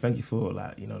 firstly, thank you for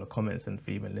like the comments and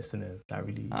for even listening. That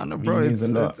really, bro, means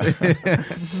a lot.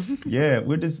 Yeah,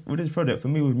 with this project, for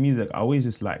me with music, I always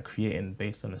just like creating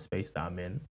based on the space that I'm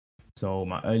in. So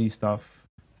my early stuff,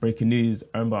 Breaking News,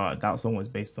 I remember that song was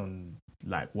based on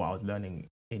like what I was learning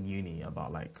in uni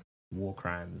about like war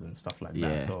crimes and stuff like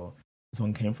that. So this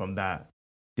one came from that.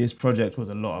 This project was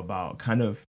a lot about kind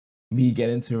of me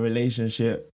getting into a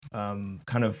relationship,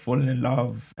 kind of falling in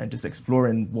love and just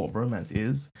exploring what romance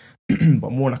is,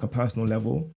 but more like a personal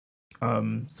level.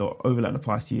 So over like the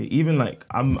past year, even like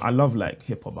I love like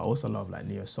hip hop, I also love like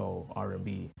neo soul,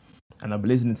 R&B, and I've been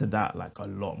listening to that like a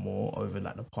lot more over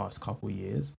like the past couple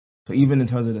years. So even in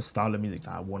terms of the style of music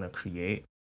that I want to create,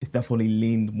 it's definitely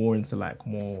leaned more into like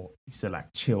more, you said like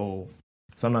chill,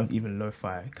 sometimes even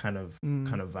lo-fi kind of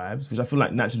vibes, which I feel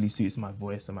like naturally suits my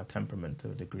voice and my temperament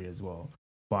to a degree as well.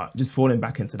 But just falling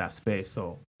back into that space.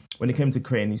 So when it came to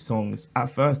creating these songs, at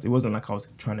first it wasn't like I was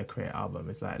trying to create an album.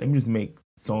 It's like, let me just make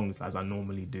songs as I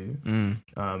normally do.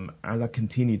 As I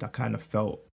continued, I kind of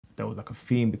felt there was like a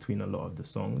theme between a lot of the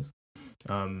songs.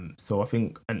 So I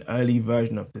think an early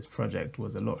version of this project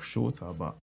was a lot shorter,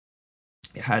 but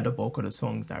it had a bulk of the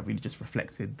songs that really just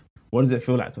reflected what does it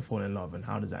feel like to fall in love and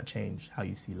how does that change how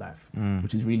you see life,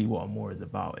 which is really what Amor is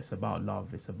about. It's about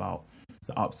love. It's about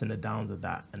the ups and the downs of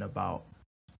that and about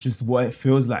just what it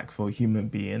feels like for a human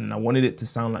being. And I wanted it to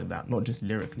sound like that, not just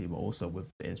lyrically, but also with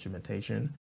the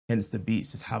instrumentation. Hence the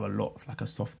beats just have a lot of like a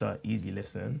softer, easy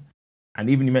listen. And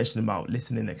even you mentioned about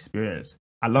listening experience.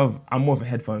 I'm more of a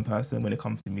headphone person when it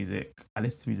comes to music. I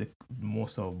listen to music more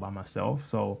so by myself.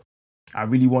 So I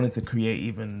really wanted to create,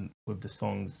 even with the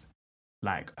songs,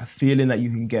 like a feeling that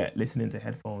you can get listening to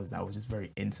headphones that was just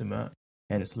very intimate.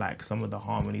 And it's like some of the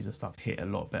harmonies and stuff hit a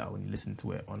lot better when you listen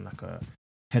to it on like a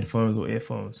headphones or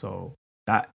earphones. So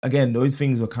that, again, those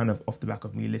things were kind of off the back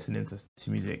of me listening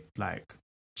to music like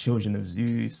Children of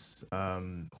Zeus,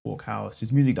 Hawk House,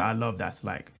 just music that I love that's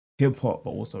like hip hop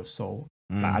but also soul.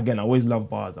 Like, again, I always love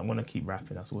bars. I want to keep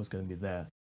rapping. That's always going to be there.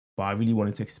 But I really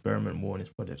wanted to experiment more in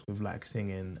this project with like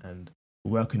singing and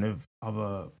working with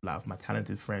other like of my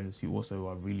talented friends who also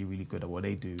are really, really good at what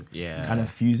they do. Yeah. Kind of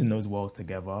fusing those worlds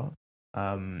together.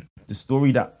 The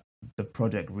story that the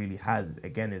project really has,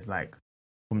 again, is like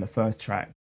from the first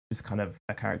track, just kind of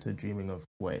a character dreaming of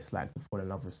what it's like to fall in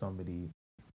love with somebody,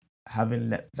 having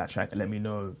that track let me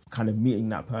know, kind of meeting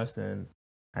that person.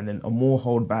 And then Amor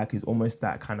Hold Back is almost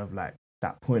that kind of like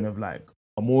that point of like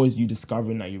Amor is you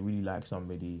discovering that you really like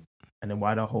somebody, and then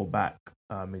Why Do I Hold Back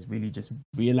is really just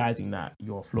realizing that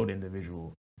you're a flawed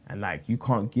individual and like you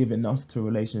can't give enough to a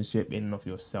relationship in and of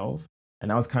yourself. And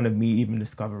that was kind of me even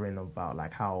discovering about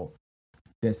like how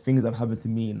there's things that have happened to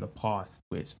me in the past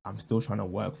which I'm still trying to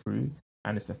work through,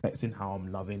 and it's affecting how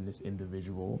I'm loving this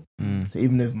individual. So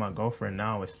even with my girlfriend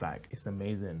now, it's like it's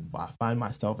amazing, but I find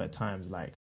myself at times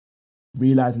like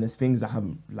realizing there's things I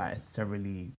haven't like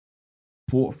necessarily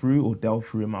thought through or delved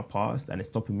through in my past, and it's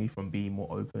stopping me from being more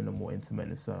open and more intimate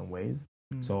in certain ways.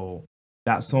 So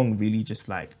that song really just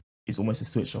like it's almost a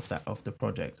switch off the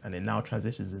project, and it now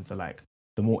transitions into like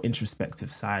the more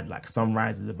introspective side. Like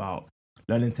Sunrise is about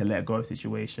learning to let go of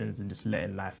situations and just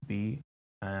letting life be,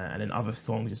 and then other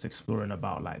songs just exploring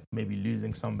about like maybe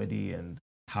losing somebody and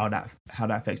how that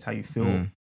affects how you feel.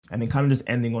 And then kind of just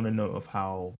ending on a note of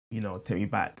how, take me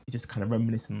back, just kind of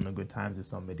reminiscing on the good times with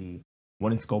somebody,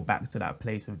 wanting to go back to that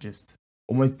place of just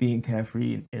almost being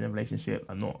carefree in a relationship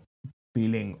and not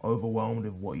feeling overwhelmed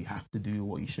with what you have to do,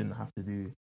 what you shouldn't have to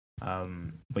do.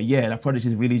 But yeah, that project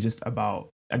is really just about,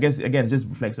 I guess, again, it's just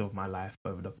reflective of my life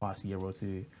over the past year or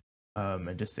two,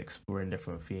 and just exploring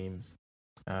different themes.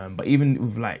 But even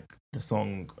with like the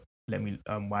song,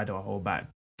 Why Do I Hold Back,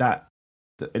 that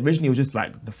originally it was just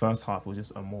like the first half was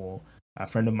just a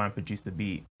friend of mine produced the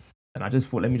beat, and I just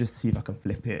thought, let me just see if I can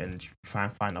flip it and try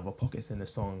and find other pockets in the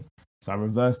song. So I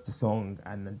reversed the song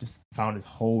and then just found this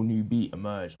whole new beat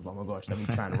emerge. Oh my gosh, let me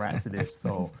try and write to this.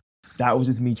 So that was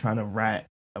just me trying to write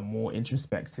a more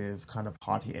introspective, kind of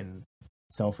hard-hitting,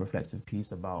 self-reflective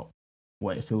piece about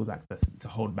what it feels like to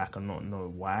hold back and not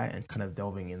know why, and kind of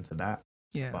delving into that.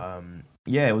 Yeah. But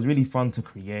yeah, it was really fun to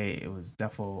create. It was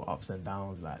definitely ups and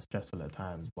downs, like stressful at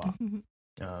times. But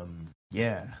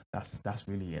yeah, that's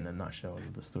really in a nutshell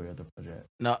the story of the project.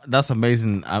 No, that's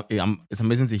amazing. It's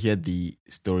amazing to hear the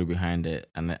story behind it,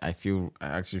 and I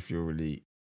actually feel really.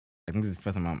 I think this is the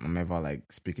first time I'm ever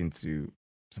like speaking to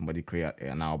somebody create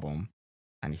an album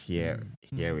and hear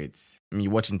it. I mean, you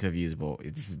watch interviews, but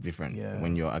this is different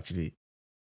when you're actually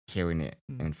hearing it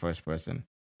in first person.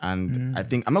 And I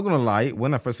think I'm not gonna lie.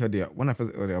 When I first heard the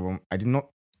album, I did not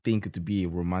think it to be a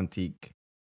romantic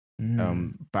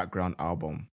background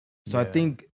album. So I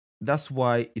think that's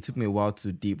why it took me a while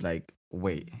to deep like,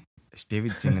 wait, is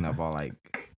David singing about like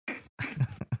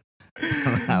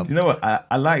Do you know what?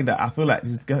 I like that. I feel like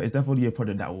it's definitely a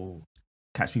project that will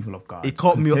catch people off guard. It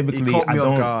caught me off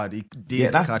guard. It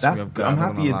did catch me off guard. I'm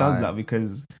happy it does that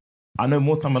because I know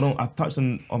more time I've touched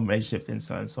on relationships in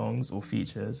certain songs or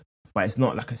features, but it's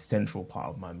not like a central part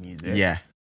of my music. Yeah.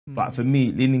 But for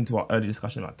me, leaning to our early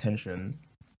discussion about tension,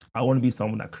 I want to be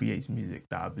someone that creates music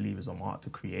that I believe is on my heart to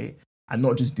create and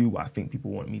not just do what I think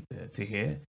people want me to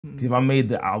hear. Because if I made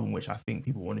the album which I think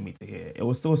people wanted me to hear, it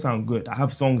will still sound good. I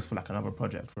have songs for like another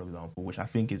project, for example, which I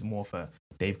think is more for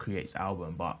Dave Creates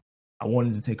album, but I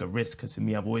wanted to take a risk because for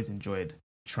me, I've always enjoyed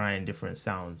trying different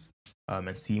sounds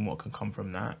and seeing what can come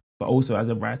from that. But also as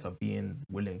a writer, being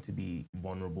willing to be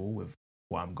vulnerable with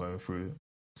what I'm going through.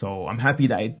 So I'm happy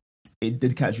that it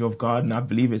did catch you off guard, and I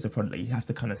believe it's a project that you have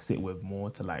to kind of sit with more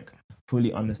to like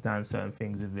fully understand certain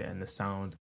things of it and the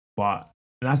sound. But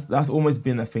that's almost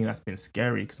been a thing that's been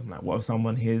scary because I'm like, what if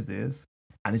someone hears this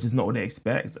and it's just not what they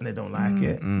expect and they don't like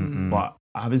it? But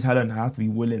I've just I have to be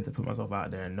willing to put myself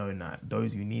out there and knowing that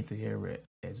those who need to hear it,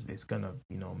 it's gonna,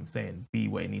 you know what I'm saying, be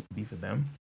what it needs to be for them.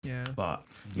 Yeah. But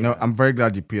you know, I'm very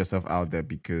glad you put yourself out there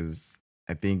because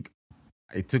I think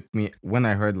it took me, when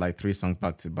I heard like 3 songs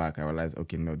back to back, I realized,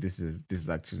 okay, no, this is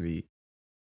actually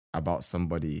about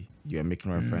somebody. You're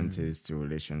making references to a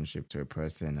relationship, to a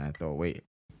person. And I thought, wait,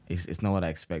 it's not what I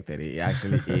expected. It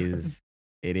actually is.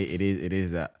 It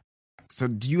is that. So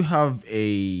do you have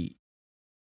a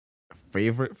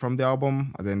favorite from the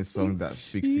album? Are there any song that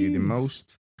speaks to you the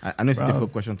most? I know it's a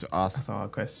difficult question to ask. That's a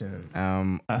hard question.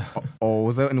 Or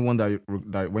was there anyone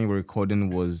that when you were recording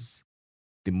was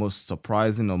the most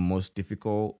surprising or most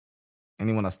difficult?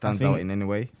 Anyone that stands out in any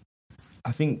way?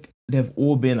 I think they've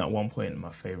all been at one point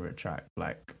my favorite track.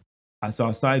 Like, I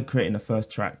started creating the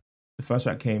first track. The first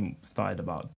track started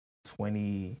about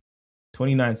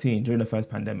 2019 during the first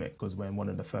pandemic was when one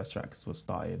of the first tracks was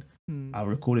started. I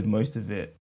recorded most of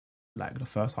it like the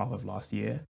first half of last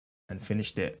year and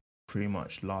finished it pretty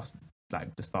much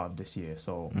the start of this year.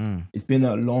 So it's been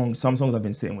some songs I've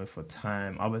been sitting with for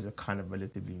time. Others are kind of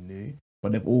relatively new,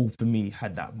 but they've all for me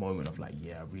had that moment of like,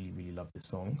 yeah, I really, really love this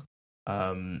song.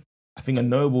 I think a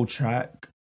notable track,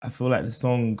 I feel like the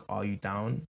song Are You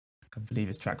Down? I believe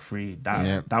it's track 3.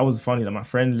 That was funny. That my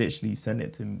friend literally sent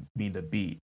it to me, the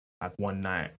beat, like one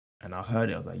night, and I heard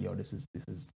it. I was like, yo, this is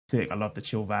sick. I love the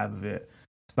chill vibe of it.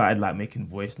 Started like making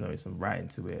voice notes and writing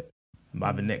to it. And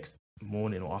by the next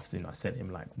morning or afternoon, I sent him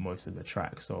like most of the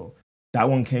track. So that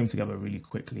one came together really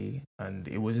quickly, and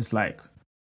it was just like,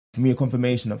 for me, a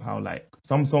confirmation of how like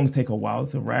some songs take a while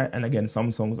to write, and again, some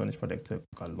songs on this project took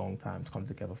a long time to come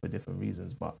together for different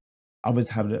reasons. But others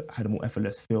had a more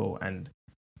effortless feel, and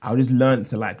I just learned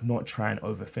to like not try and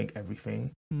overthink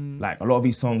everything. Like a lot of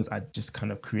these songs I just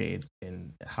kind of created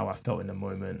in how I felt in the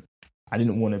moment. I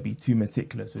didn't want to be too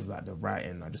meticulous with like the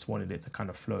writing. I just wanted it to kind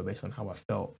of flow based on how I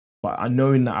felt. But I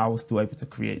knowing that I was still able to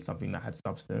create something that had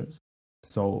substance.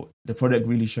 So the project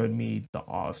really showed me the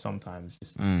art of sometimes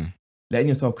just letting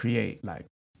yourself create. Like,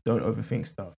 don't overthink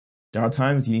stuff. There are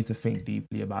times you need to think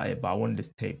deeply about it, but I wanted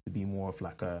this tape to be more of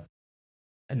like I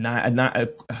don't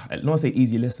want to say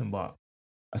easy listen, but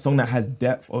a song that has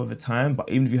depth over time. But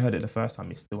even if you heard it the first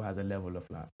time, it still has a level of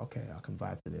like, okay, I can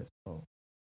vibe to this. So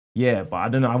yeah, but I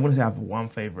don't know. I wouldn't say I have one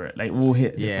favorite. Like, we'll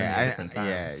hit different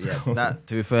times. So. That,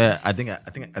 to be fair, I think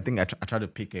I tried to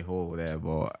pick a hole there,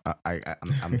 but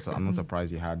I'm not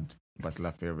surprised you had a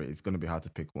particular favorite. It's gonna be hard to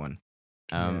pick one.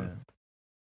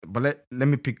 But let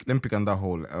me pick on that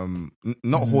hole.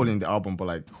 Not hole in the album, but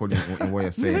like hole in what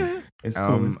you're saying. It's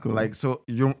cool. Like, so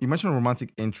you mentioned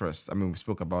romantic interest. I mean, we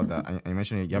spoke about that. And you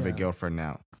mentioned you have a girlfriend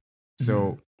now.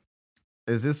 So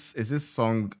is this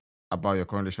song about your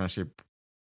current relationship?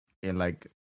 In like,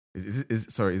 is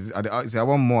the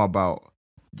album more about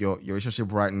your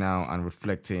relationship right now and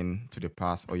reflecting to the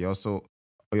past, or you also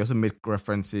make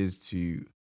references to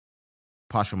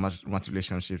past romantic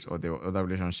relationships, or there are other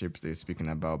relationships they're speaking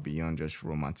about beyond just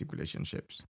romantic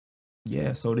relationships?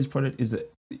 Yeah, so this project is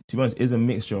a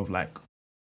mixture of like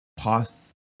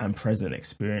past and present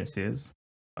experiences.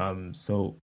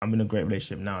 So I'm in a great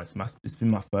relationship now. It's been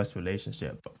my first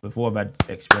relationship. But before, I've had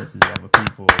experiences with other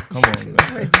people. Come on, man.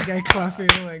 Why is this guy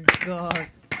clapping? Oh my god.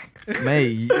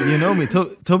 Mate, you know me,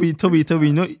 Toby. You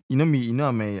know me. You know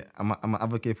I'm an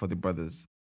advocate for the brothers.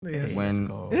 Yes. When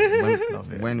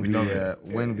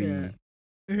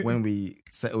we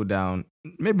settle down,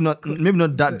 maybe not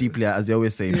that deeply as they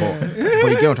always say, but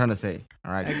you get what I'm trying to say,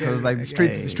 all right? Because like the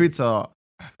streets are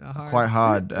quite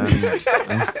hard.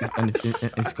 And if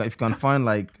you can find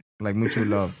like mutual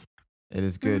love, it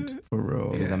is good. For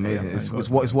real. It is amazing. Yeah, it's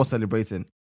worth celebrating.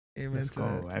 Amen. Let's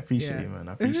go. I appreciate you, man.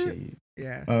 I appreciate you.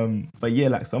 Yeah. But yeah,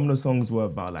 like some of the songs were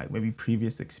about like maybe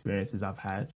previous experiences I've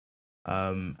had.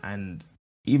 And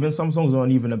even some songs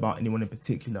aren't even about anyone in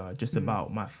particular, just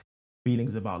about my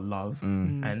feelings about love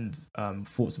and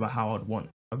thoughts about how I'd want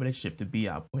a relationship to be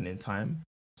at a point in time.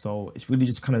 So it's really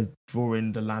just kind of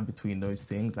drawing the line between those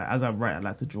things. Like as I write, I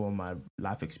like to draw on my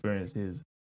life experiences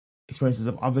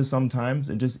of others sometimes,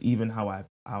 and just even how I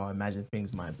imagine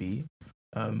things might be.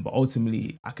 But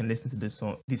ultimately, I can listen to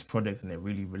this project, and it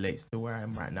really relates to where I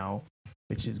am right now,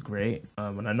 which is great.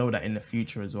 And I know that in the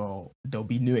future as well, there'll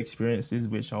be new experiences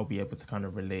which I'll be able to kind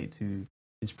of relate to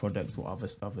this project or other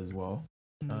stuff as well.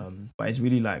 But it's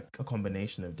really like a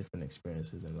combination of different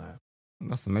experiences in life.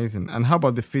 That's amazing. And how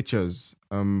about the features?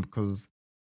 Because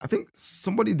I think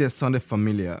somebody there sounded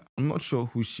familiar. I'm not sure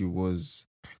who she was.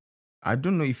 I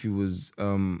don't know if it was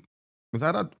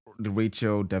either the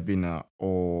Rachel Davina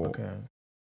or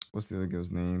what's the other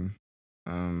girl's name?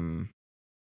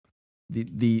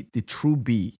 The True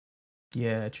B.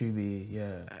 Yeah, True B.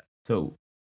 Yeah. So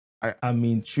I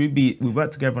mean, True B. We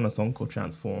worked together on a song called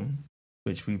Transform,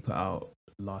 which we put out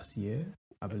last year,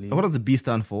 I believe. What does the B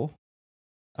stand for?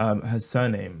 Her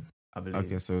surname, I believe.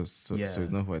 Okay, so it's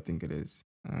not who I think it is.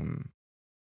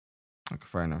 Okay,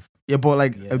 fair enough. Yeah, but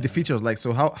like the features, like,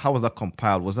 so how was that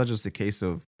compiled? Was that just a case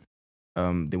of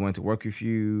they wanted to work with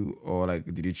you, or like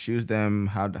did you choose them?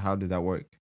 How did that work?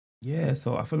 Yeah,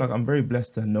 so I feel like I'm very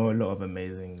blessed to know a lot of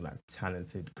amazing, like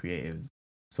talented creatives.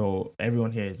 So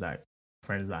everyone here is like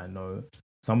friends that I know.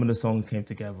 Some of the songs came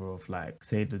together of like,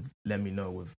 say, the Let Me Know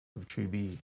with True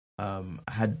B. I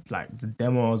had like the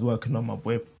demo I was working on. My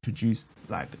boy produced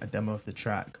like a demo of the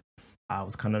track. I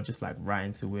was kind of just like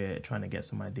writing to it, trying to get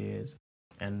some ideas,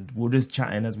 and we were just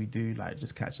chatting as we do, like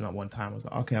just catching up one time. I was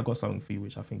like, okay, I got something for you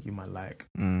which I think you might like.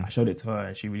 I showed it to her,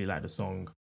 and she really liked the song,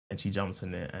 and she jumped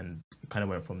in it, and it kind of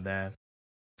went from there.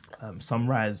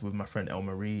 Sunrise with my friend El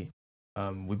Marie.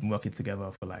 We've been working together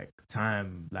for like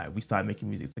time. Like we started making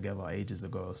music together ages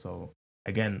ago. So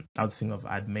again, that was the thing of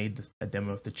I'd made a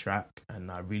demo of the track, and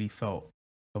I really felt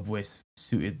her voice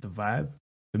suited the vibe.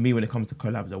 For me, when it comes to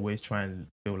collabs, I always try and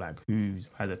feel like who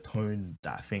has a tone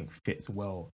that I think fits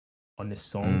well on this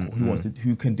song, or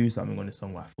who can do something on this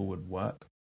song that I feel would work.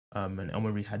 And El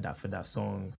Marie had that for that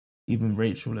song. Even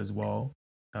Rachel as well.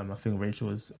 I think Rachel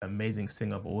is an amazing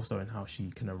singer, but also in how she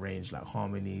can arrange like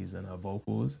harmonies and her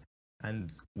vocals.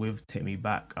 And with Take Me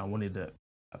Back, I wanted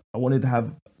to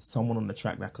have someone on the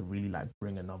track that could really like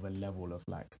bring another level of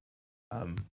like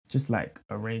just like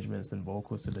arrangements and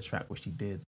vocals to the track, which she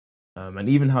did. And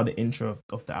even how the intro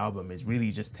of the album is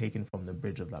really just taken from the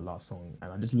bridge of that last song,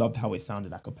 and I just loved how it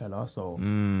sounded a cappella. So we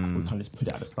kind of just put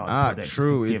it at the start of the project.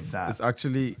 True. It's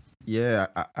actually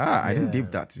I didn't deep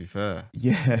that, to be fair.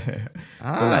 Yeah.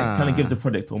 So like kind of gives the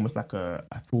project almost like a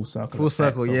full circle. Full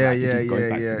circle. Yeah.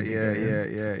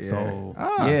 So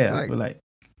I feel like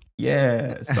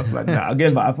stuff like that.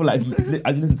 Again, but I feel like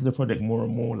as you listen to the project more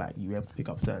and more, like you have to pick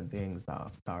up certain things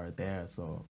that are there.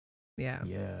 So yeah.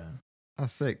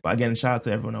 That's sick. But again, shout out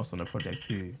to everyone else on the project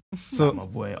too. So like my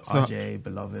boy RJ,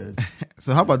 beloved.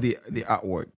 So how about the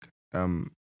artwork?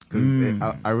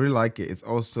 Because I really like it. It's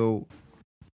also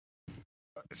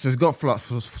it's got so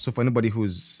for anybody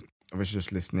who's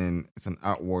just listening, it's an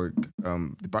artwork.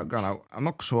 The background, I'm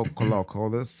not sure what color I'll call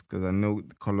this, because I know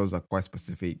the colors are quite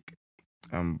specific.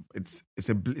 It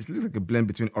looks like a blend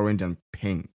between orange and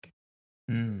pink.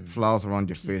 Flowers around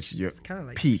your face. It's kind of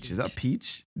like peach. Is that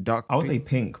peach? Dark. I would say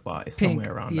pink, but it's pink.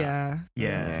 Somewhere around that.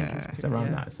 Yeah. It's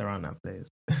around that. It's around that place.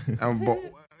 But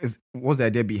what's the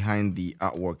idea behind the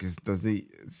artwork? Does it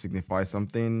signify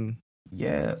something?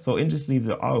 Yeah. So interestingly,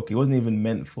 the artwork, it wasn't even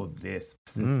meant for this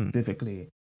specifically.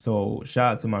 So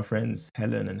shout out to my friends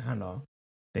Helen and Hannah.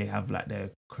 They have like their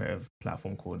creative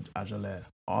platform called Agile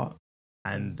Art,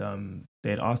 and they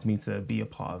had asked me to be a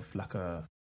part of like a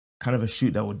kind of a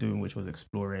shoot that we're doing, which was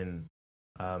exploring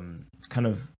kind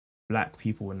of Black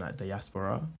people in that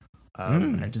diaspora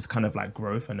and just kind of like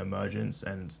growth and emergence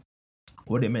and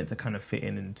what it meant to kind of fit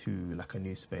into like a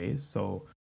new space. So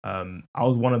I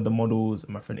was one of the models,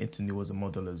 and my friend Intanu was a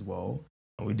model as well.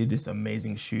 And we did this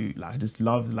amazing shoot. Like I just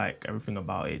loved like everything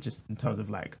about it, just in terms of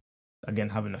like, again,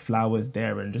 having the flowers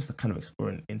there and just kind of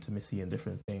exploring intimacy and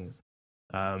different things.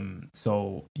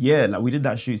 So yeah, like we did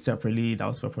that shoot separately. That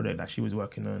was for a project that she was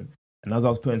working on. And as I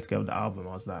was putting together the album,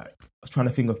 I was trying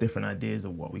to think of different ideas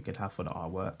of what we could have for the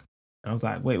artwork. And I was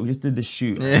like, wait, we just did this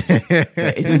shoot.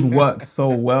 It just worked so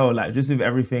well, like just with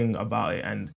everything about it.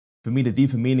 And for me, the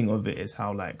deeper meaning of it is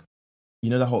how like you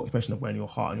know, the whole expression of wearing your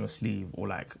heart on your sleeve, or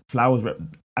like flowers.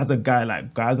 As a guy,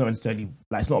 like guys don't necessarily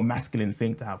like, it's not a masculine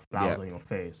thing to have flowers on your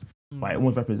face, but it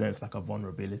almost represents like a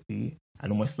vulnerability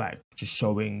and almost like just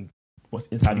showing what's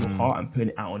inside your heart and putting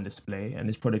it out on display. And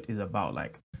this product is about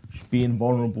like being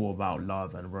vulnerable about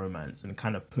love and romance and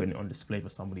kind of putting it on display for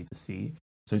somebody to see.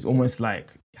 So it's almost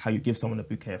like how you give someone a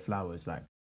bouquet of flowers. Like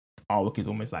artwork is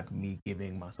almost like me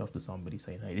giving myself to somebody,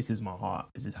 saying, "Hey, this is my heart.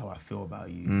 This is how I feel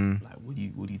about you. Like, would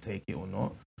you take it or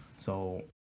not?" So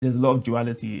there's a lot of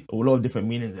duality, or a lot of different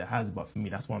meanings it has. But for me,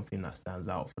 that's one thing that stands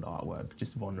out for the artwork: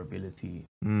 just vulnerability,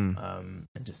 and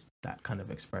just that kind of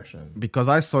expression. Because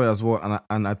I saw it as well,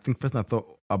 and I think first I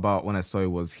thought about when I saw it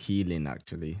was healing.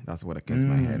 Actually, that's what came to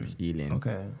my head, healing.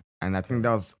 Okay. And I think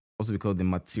that was also because the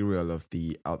material of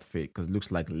the outfit, because it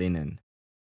looks like linen,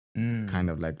 kind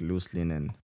of like loose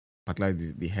linen,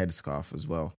 particularly the headscarf as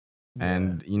well. Yeah.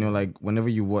 And you know, like whenever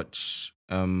you watch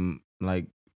like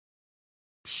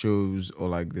shows or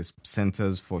like this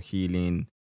centers for healing,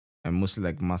 and mostly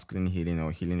like masculine healing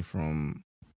or healing from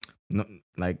not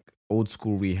like old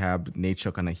school rehab,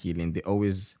 nature kind of healing, they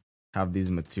always have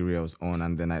these materials on.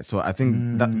 And then I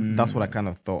think that's what I kind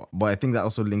of thought. But I think that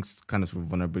also links kind of to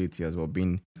vulnerability as well,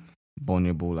 being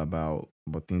vulnerable about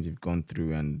things you've gone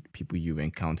through and people you've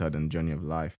encountered on the journey of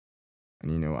life.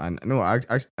 And you know, and no, I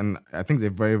think it's a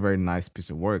very, very nice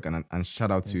piece of work. And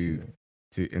shout out to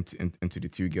the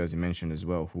two girls you mentioned as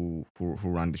well who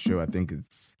ran the show. I think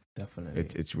it's definitely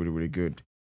it's really, really good.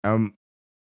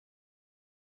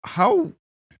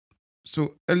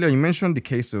 So earlier you mentioned the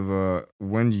case of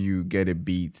when you get a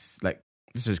beat, like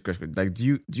this is a question, like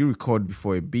do you record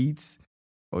before a beat,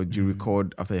 or do you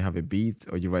record after you have a beat,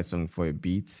 or you write something for a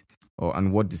beat,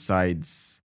 and what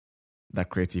decides that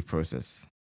creative process?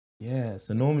 Yeah,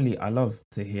 so normally I love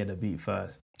to hear the beat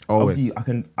first. Always.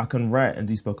 Obviously, I can write and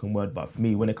do spoken word, but for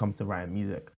me, when it comes to writing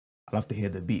music, I love to hear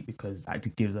the beat because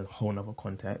it gives a whole nother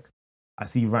context. I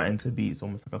see writing to beats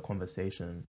almost like a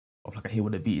conversation of like I hear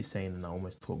what the beat is saying and I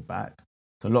almost talk back.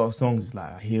 So a lot of songs is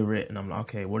like I hear it and I'm like,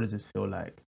 okay, what does this feel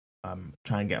like?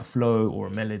 Try and get a flow or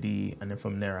a melody, and then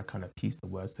from there I kind of piece the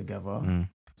words together.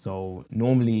 So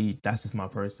normally that's just my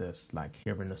process, like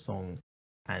hearing the song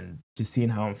and just seeing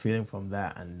how I'm feeling from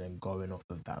that, and then going off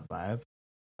of that vibe.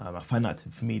 I find that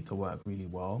for me to work really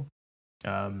well.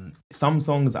 Some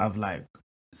songs I've like,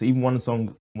 so even one of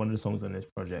the songs on this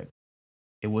project,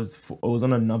 it was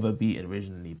on another beat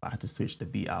originally, but I had to switch the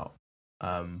beat out.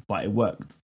 But it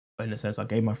worked in a sense. I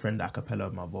gave my friend a cappella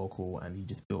of my vocal, and he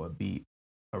just built a beat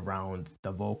around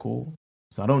the vocal.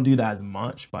 So I don't do that as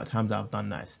much, but at times I've done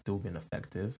that, it's still been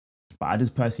effective. But I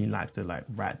just personally like to like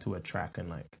write to a track and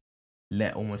like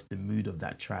let almost the mood of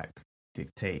that track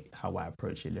dictate how I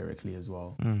approach it lyrically as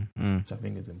well, which I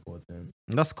think is important.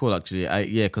 That's cool, actually.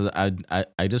 Because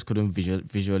I just couldn't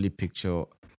visually picture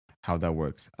how that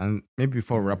works. And maybe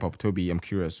before we wrap up, Toby, I'm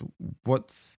curious,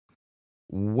 what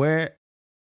kind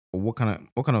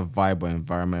of vibe or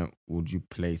environment would you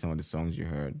play some of the songs you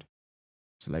heard?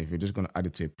 So like if you're just gonna add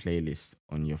it to a playlist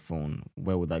on your phone,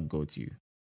 where would that go to you?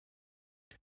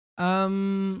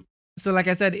 So like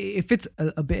I said, it fits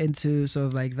a bit into sort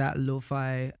of like that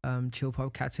lo-fi chill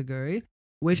pop category,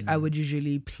 which I would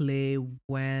usually play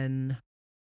when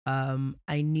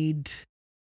I need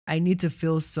to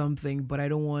feel something, but I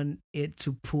don't want it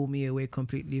to pull me away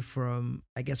completely from,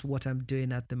 I guess, what I'm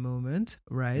doing at the moment,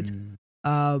 right?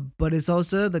 But it's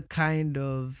also the kind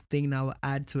of thing I would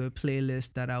add to a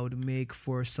playlist that I would make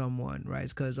for someone, right?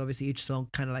 Because obviously each song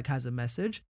kind of like has a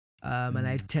message. And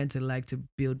I tend to like to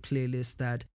build playlists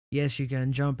that, yes, you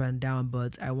can jump and down,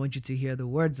 but I want you to hear the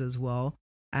words as well.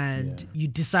 And you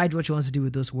decide what you want to do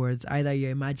with those words. Either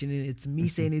you're imagining it's me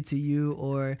saying it to you,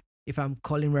 or if I'm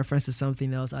calling reference to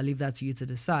something else, I'll leave that to you to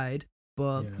decide.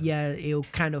 But it'll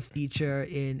kind of feature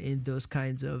in those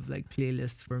kinds of like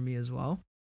playlists for me as well.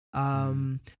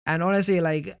 And honestly,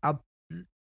 like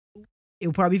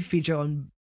it'll probably feature on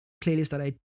playlists that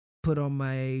I put on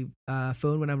my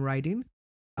phone when I'm riding.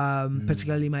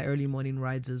 Particularly my early morning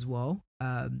rides as well,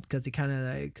 because it kind of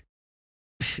like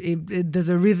there's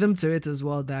a rhythm to it as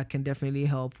well that can definitely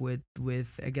help with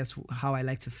I guess how I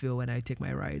like to feel when I take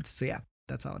my rides. So yeah,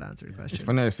 that's how I'd answer the question. It's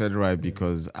funny I said right,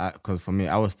 because for me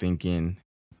I was thinking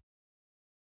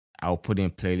I'll put in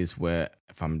playlists where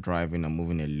if I'm driving, I'm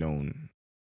moving alone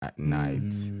at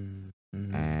night,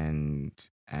 and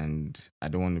I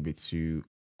don't want to be too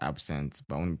absent,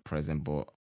 but I want to be present, but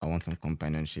I want some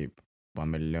companionship. But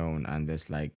I'm alone, and there's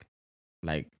like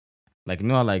you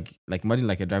know, like imagine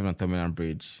like you're driving on Terminal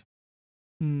Bridge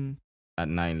at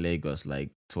night in Lagos,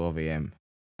 like 12 a.m.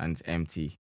 and it's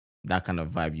empty. That kind of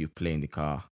vibe you play in the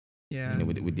car. Yeah. You know,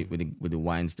 with the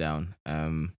winds down.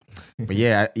 But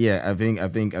yeah, I think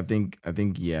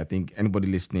anybody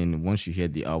listening, once you hear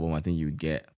the album, I think you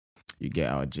get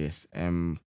our gist.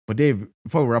 But Dave,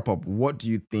 before we wrap up, what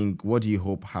do you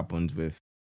hope happens with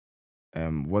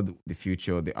what the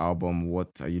future, the album,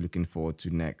 what are you looking forward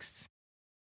to next?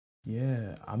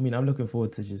 Yeah, I mean, I'm looking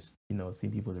forward to just,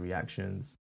 seeing people's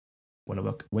reactions. When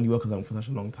you work with them for such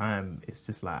a long time, it's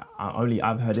just like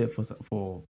I've heard it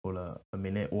for a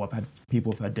minute, or I've had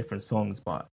people who've heard different songs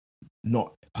but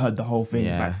not heard the whole thing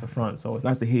back to front. So it's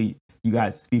nice to hear you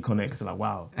guys speak on it, because like,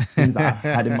 wow, things that I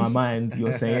had in my mind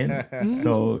you're saying.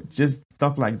 So just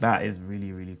stuff like that is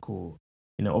really, really cool.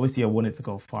 Obviously I want it to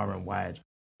go far and wide,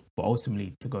 but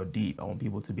ultimately to go deep. I want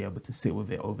people to be able to sit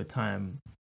with it over time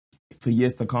for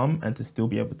years to come, and to still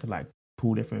be able to like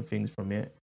pull different things from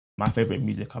it. My favorite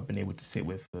music I've been able to sit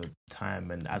with for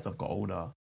time, and as I've got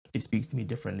older, it speaks to me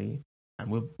differently.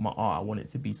 And with my art, I want it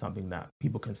to be something that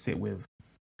people can sit with,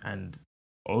 and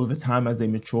over time, as they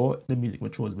mature, the music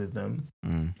matures with them.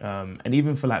 And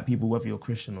even for like people, whether you're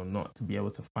Christian or not, to be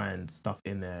able to find stuff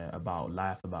in there about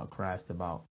life, about Christ,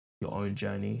 about your own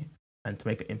journey, and to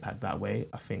make an impact that way,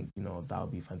 I think that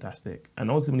would be fantastic.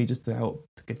 And ultimately, just to help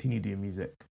to continue doing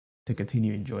music, to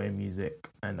continue enjoying music,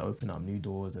 and open up new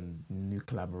doors and new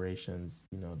collaborations,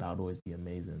 that would always be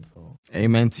amazing. So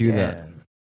amen to that.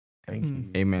 Thank you.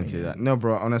 Amen to that. No,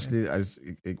 bro, honestly,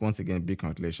 once again, big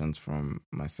congratulations from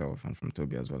myself and from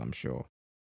Toby as well, I'm sure.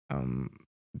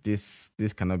 This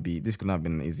could not have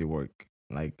been an easy work.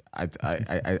 Like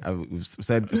we've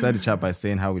said the chat by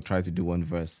saying how we tried to do one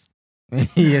verse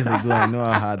years ago. I know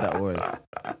how hard that was.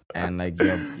 And like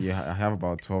you have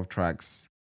about 12 tracks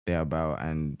thereabout,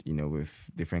 and with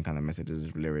different kind of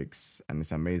messages, lyrics, and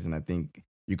it's amazing. I think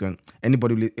you can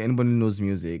anybody who knows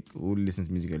music, who listens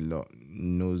to music a lot,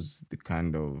 knows the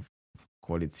kind of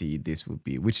quality this would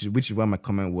be. Which is why my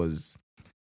comment was,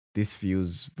 this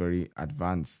feels very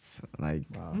advanced. Like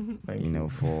wow,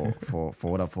 for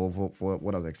what I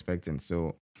was expecting.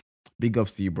 So big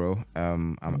ups to you, bro.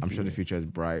 I'm sure the future is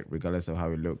bright, regardless of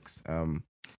how it looks.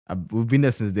 We've been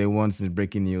there since day one, since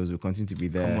breaking news. We'll continue to be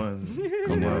there.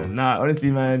 Come on. Nah, honestly,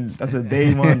 man, that's a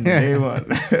day one.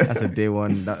 That's a day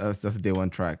one. That's a day one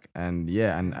track. And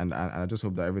yeah, and I just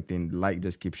hope that everything light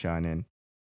just keeps shining,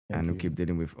 and we keep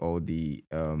dealing with all the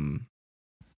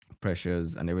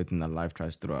pressures and everything that life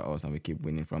tries to throw at us, and we keep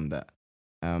winning from that.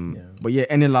 But yeah,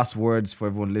 any last words for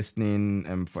everyone listening,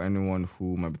 and for anyone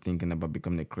who might be thinking about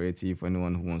becoming a creative, for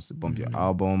anyone who wants to bump your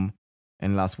album?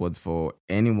 Any last words for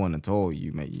anyone at all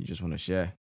you just want to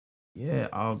share? Yeah,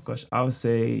 oh gosh, I would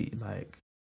say like,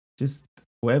 just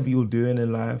whatever you're doing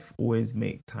in life, always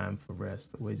make time for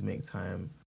rest. Always make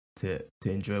time to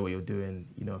enjoy what you're doing.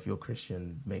 If you're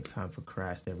Christian, make time for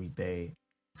Christ every day.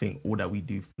 I think all that we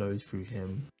do flows through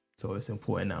Him. So it's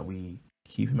important that we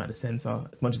keep Him at the center.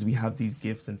 As much as we have these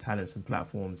gifts and talents and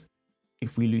platforms,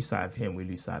 if we lose sight of Him, we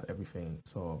lose sight of everything.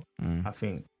 So I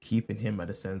think keeping Him at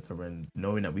the center, and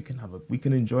knowing that we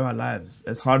can enjoy our lives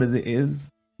as hard as it is.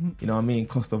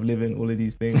 Cost of living, all of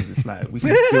these things. It's like we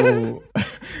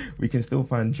can still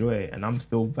find joy, and I'm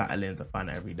still battling to find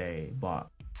it every day. But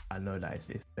I know that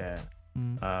it's there.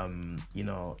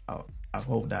 I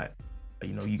hope that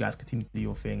you guys continue to do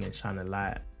your thing and shine a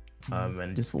light.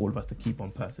 And just for all of us to keep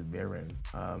on persevering.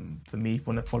 For me, if you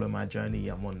want to follow my journey,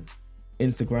 I'm on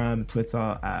Instagram,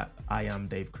 Twitter at I am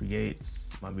Dave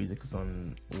Creates. My music is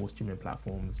on all streaming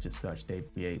platforms. Just search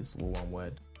Dave Creates, all one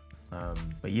word.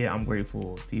 But yeah, I'm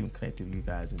grateful to even connect with you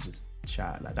guys and just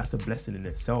chat. Like, that's a blessing in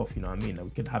itself, you know what I mean? That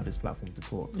we could have this platform to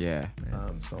talk. Yeah.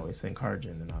 So it's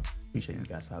encouraging, and I appreciate you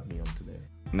guys for having me on today.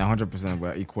 Now, 100%,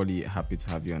 we're equally happy to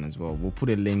have you on as well. We'll put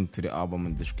a link to the album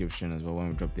in the description as well when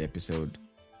we drop the episode,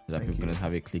 so that people can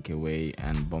have a click away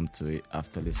and bump to it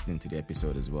after listening to the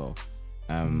episode as well.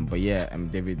 But yeah,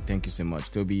 David, thank you so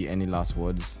much. Toby, any last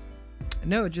words?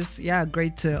 No, just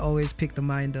great to always pick the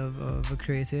mind of a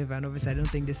creative, and obviously I don't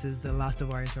think this is the last of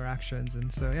our interactions,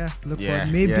 and so look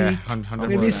forward. Maybe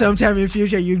sometime in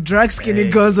future you drag Skinny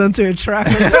Guns onto a track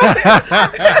or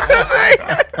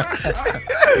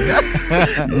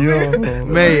something. Yo,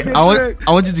 mate, I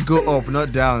want you to go up,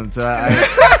 not down. So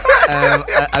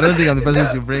I don't think I'm the person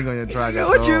to bring on your track.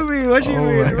 What you mean? We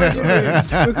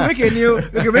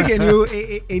can make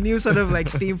a new sort of like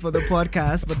theme for the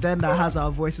podcast, but then that has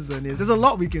our voices on it. There's a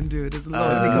lot we can do. There's a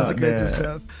lot when it comes to creative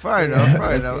stuff. Fair enough.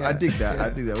 I dig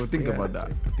that. We'll think about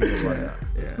that.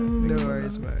 No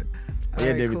worries, man.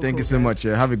 Yeah, David, thank you so much.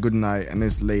 Have a good night. And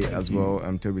it's late as well.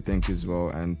 Toby, thank you as well.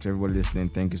 And to everyone listening,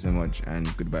 thank you so much.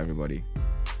 And goodbye, everybody.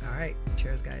 All right.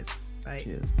 Cheers, guys. Bye.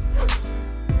 Cheers.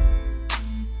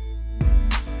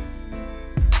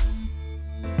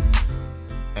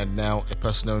 And now, a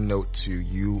personal note to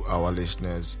you, our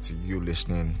listeners, to you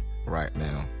listening right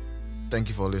now. Thank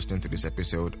you for listening to this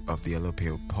episode of the Yellow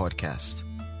Pill podcast.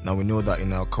 Now, we know that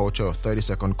in our culture of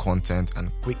 30-second content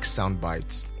and quick sound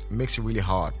bites, it makes it really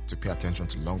hard to pay attention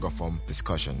to longer form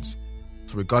discussions.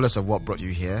 So regardless of what brought you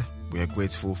here, we are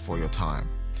grateful for your time.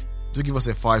 Do give us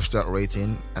a 5-star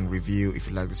rating and review if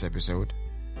you like this episode.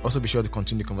 Also be sure to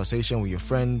continue the conversation with your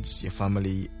friends, your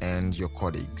family, and your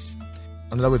colleagues.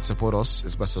 Another way to support us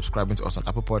is by subscribing to us on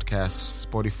Apple Podcasts,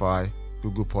 Spotify,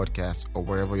 Google Podcasts, or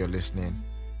wherever you're listening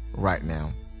right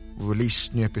now. We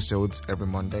release new episodes every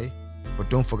Monday, but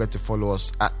don't forget to follow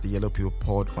us at the Yellow Pill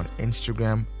Pod on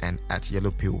Instagram and at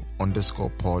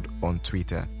yellowpill_pod on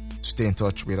Twitter to stay in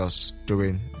touch with us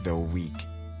during the week.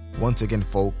 Once again,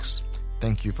 folks,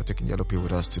 thank you for taking Yellow Pill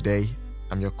with us today.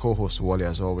 I'm your co-host Wally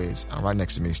as always, and right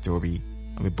next to me is Toby,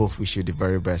 and we both wish you the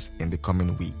very best in the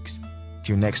coming weeks.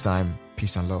 Till next time,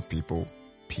 peace and love, people.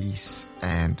 Peace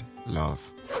and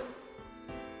love.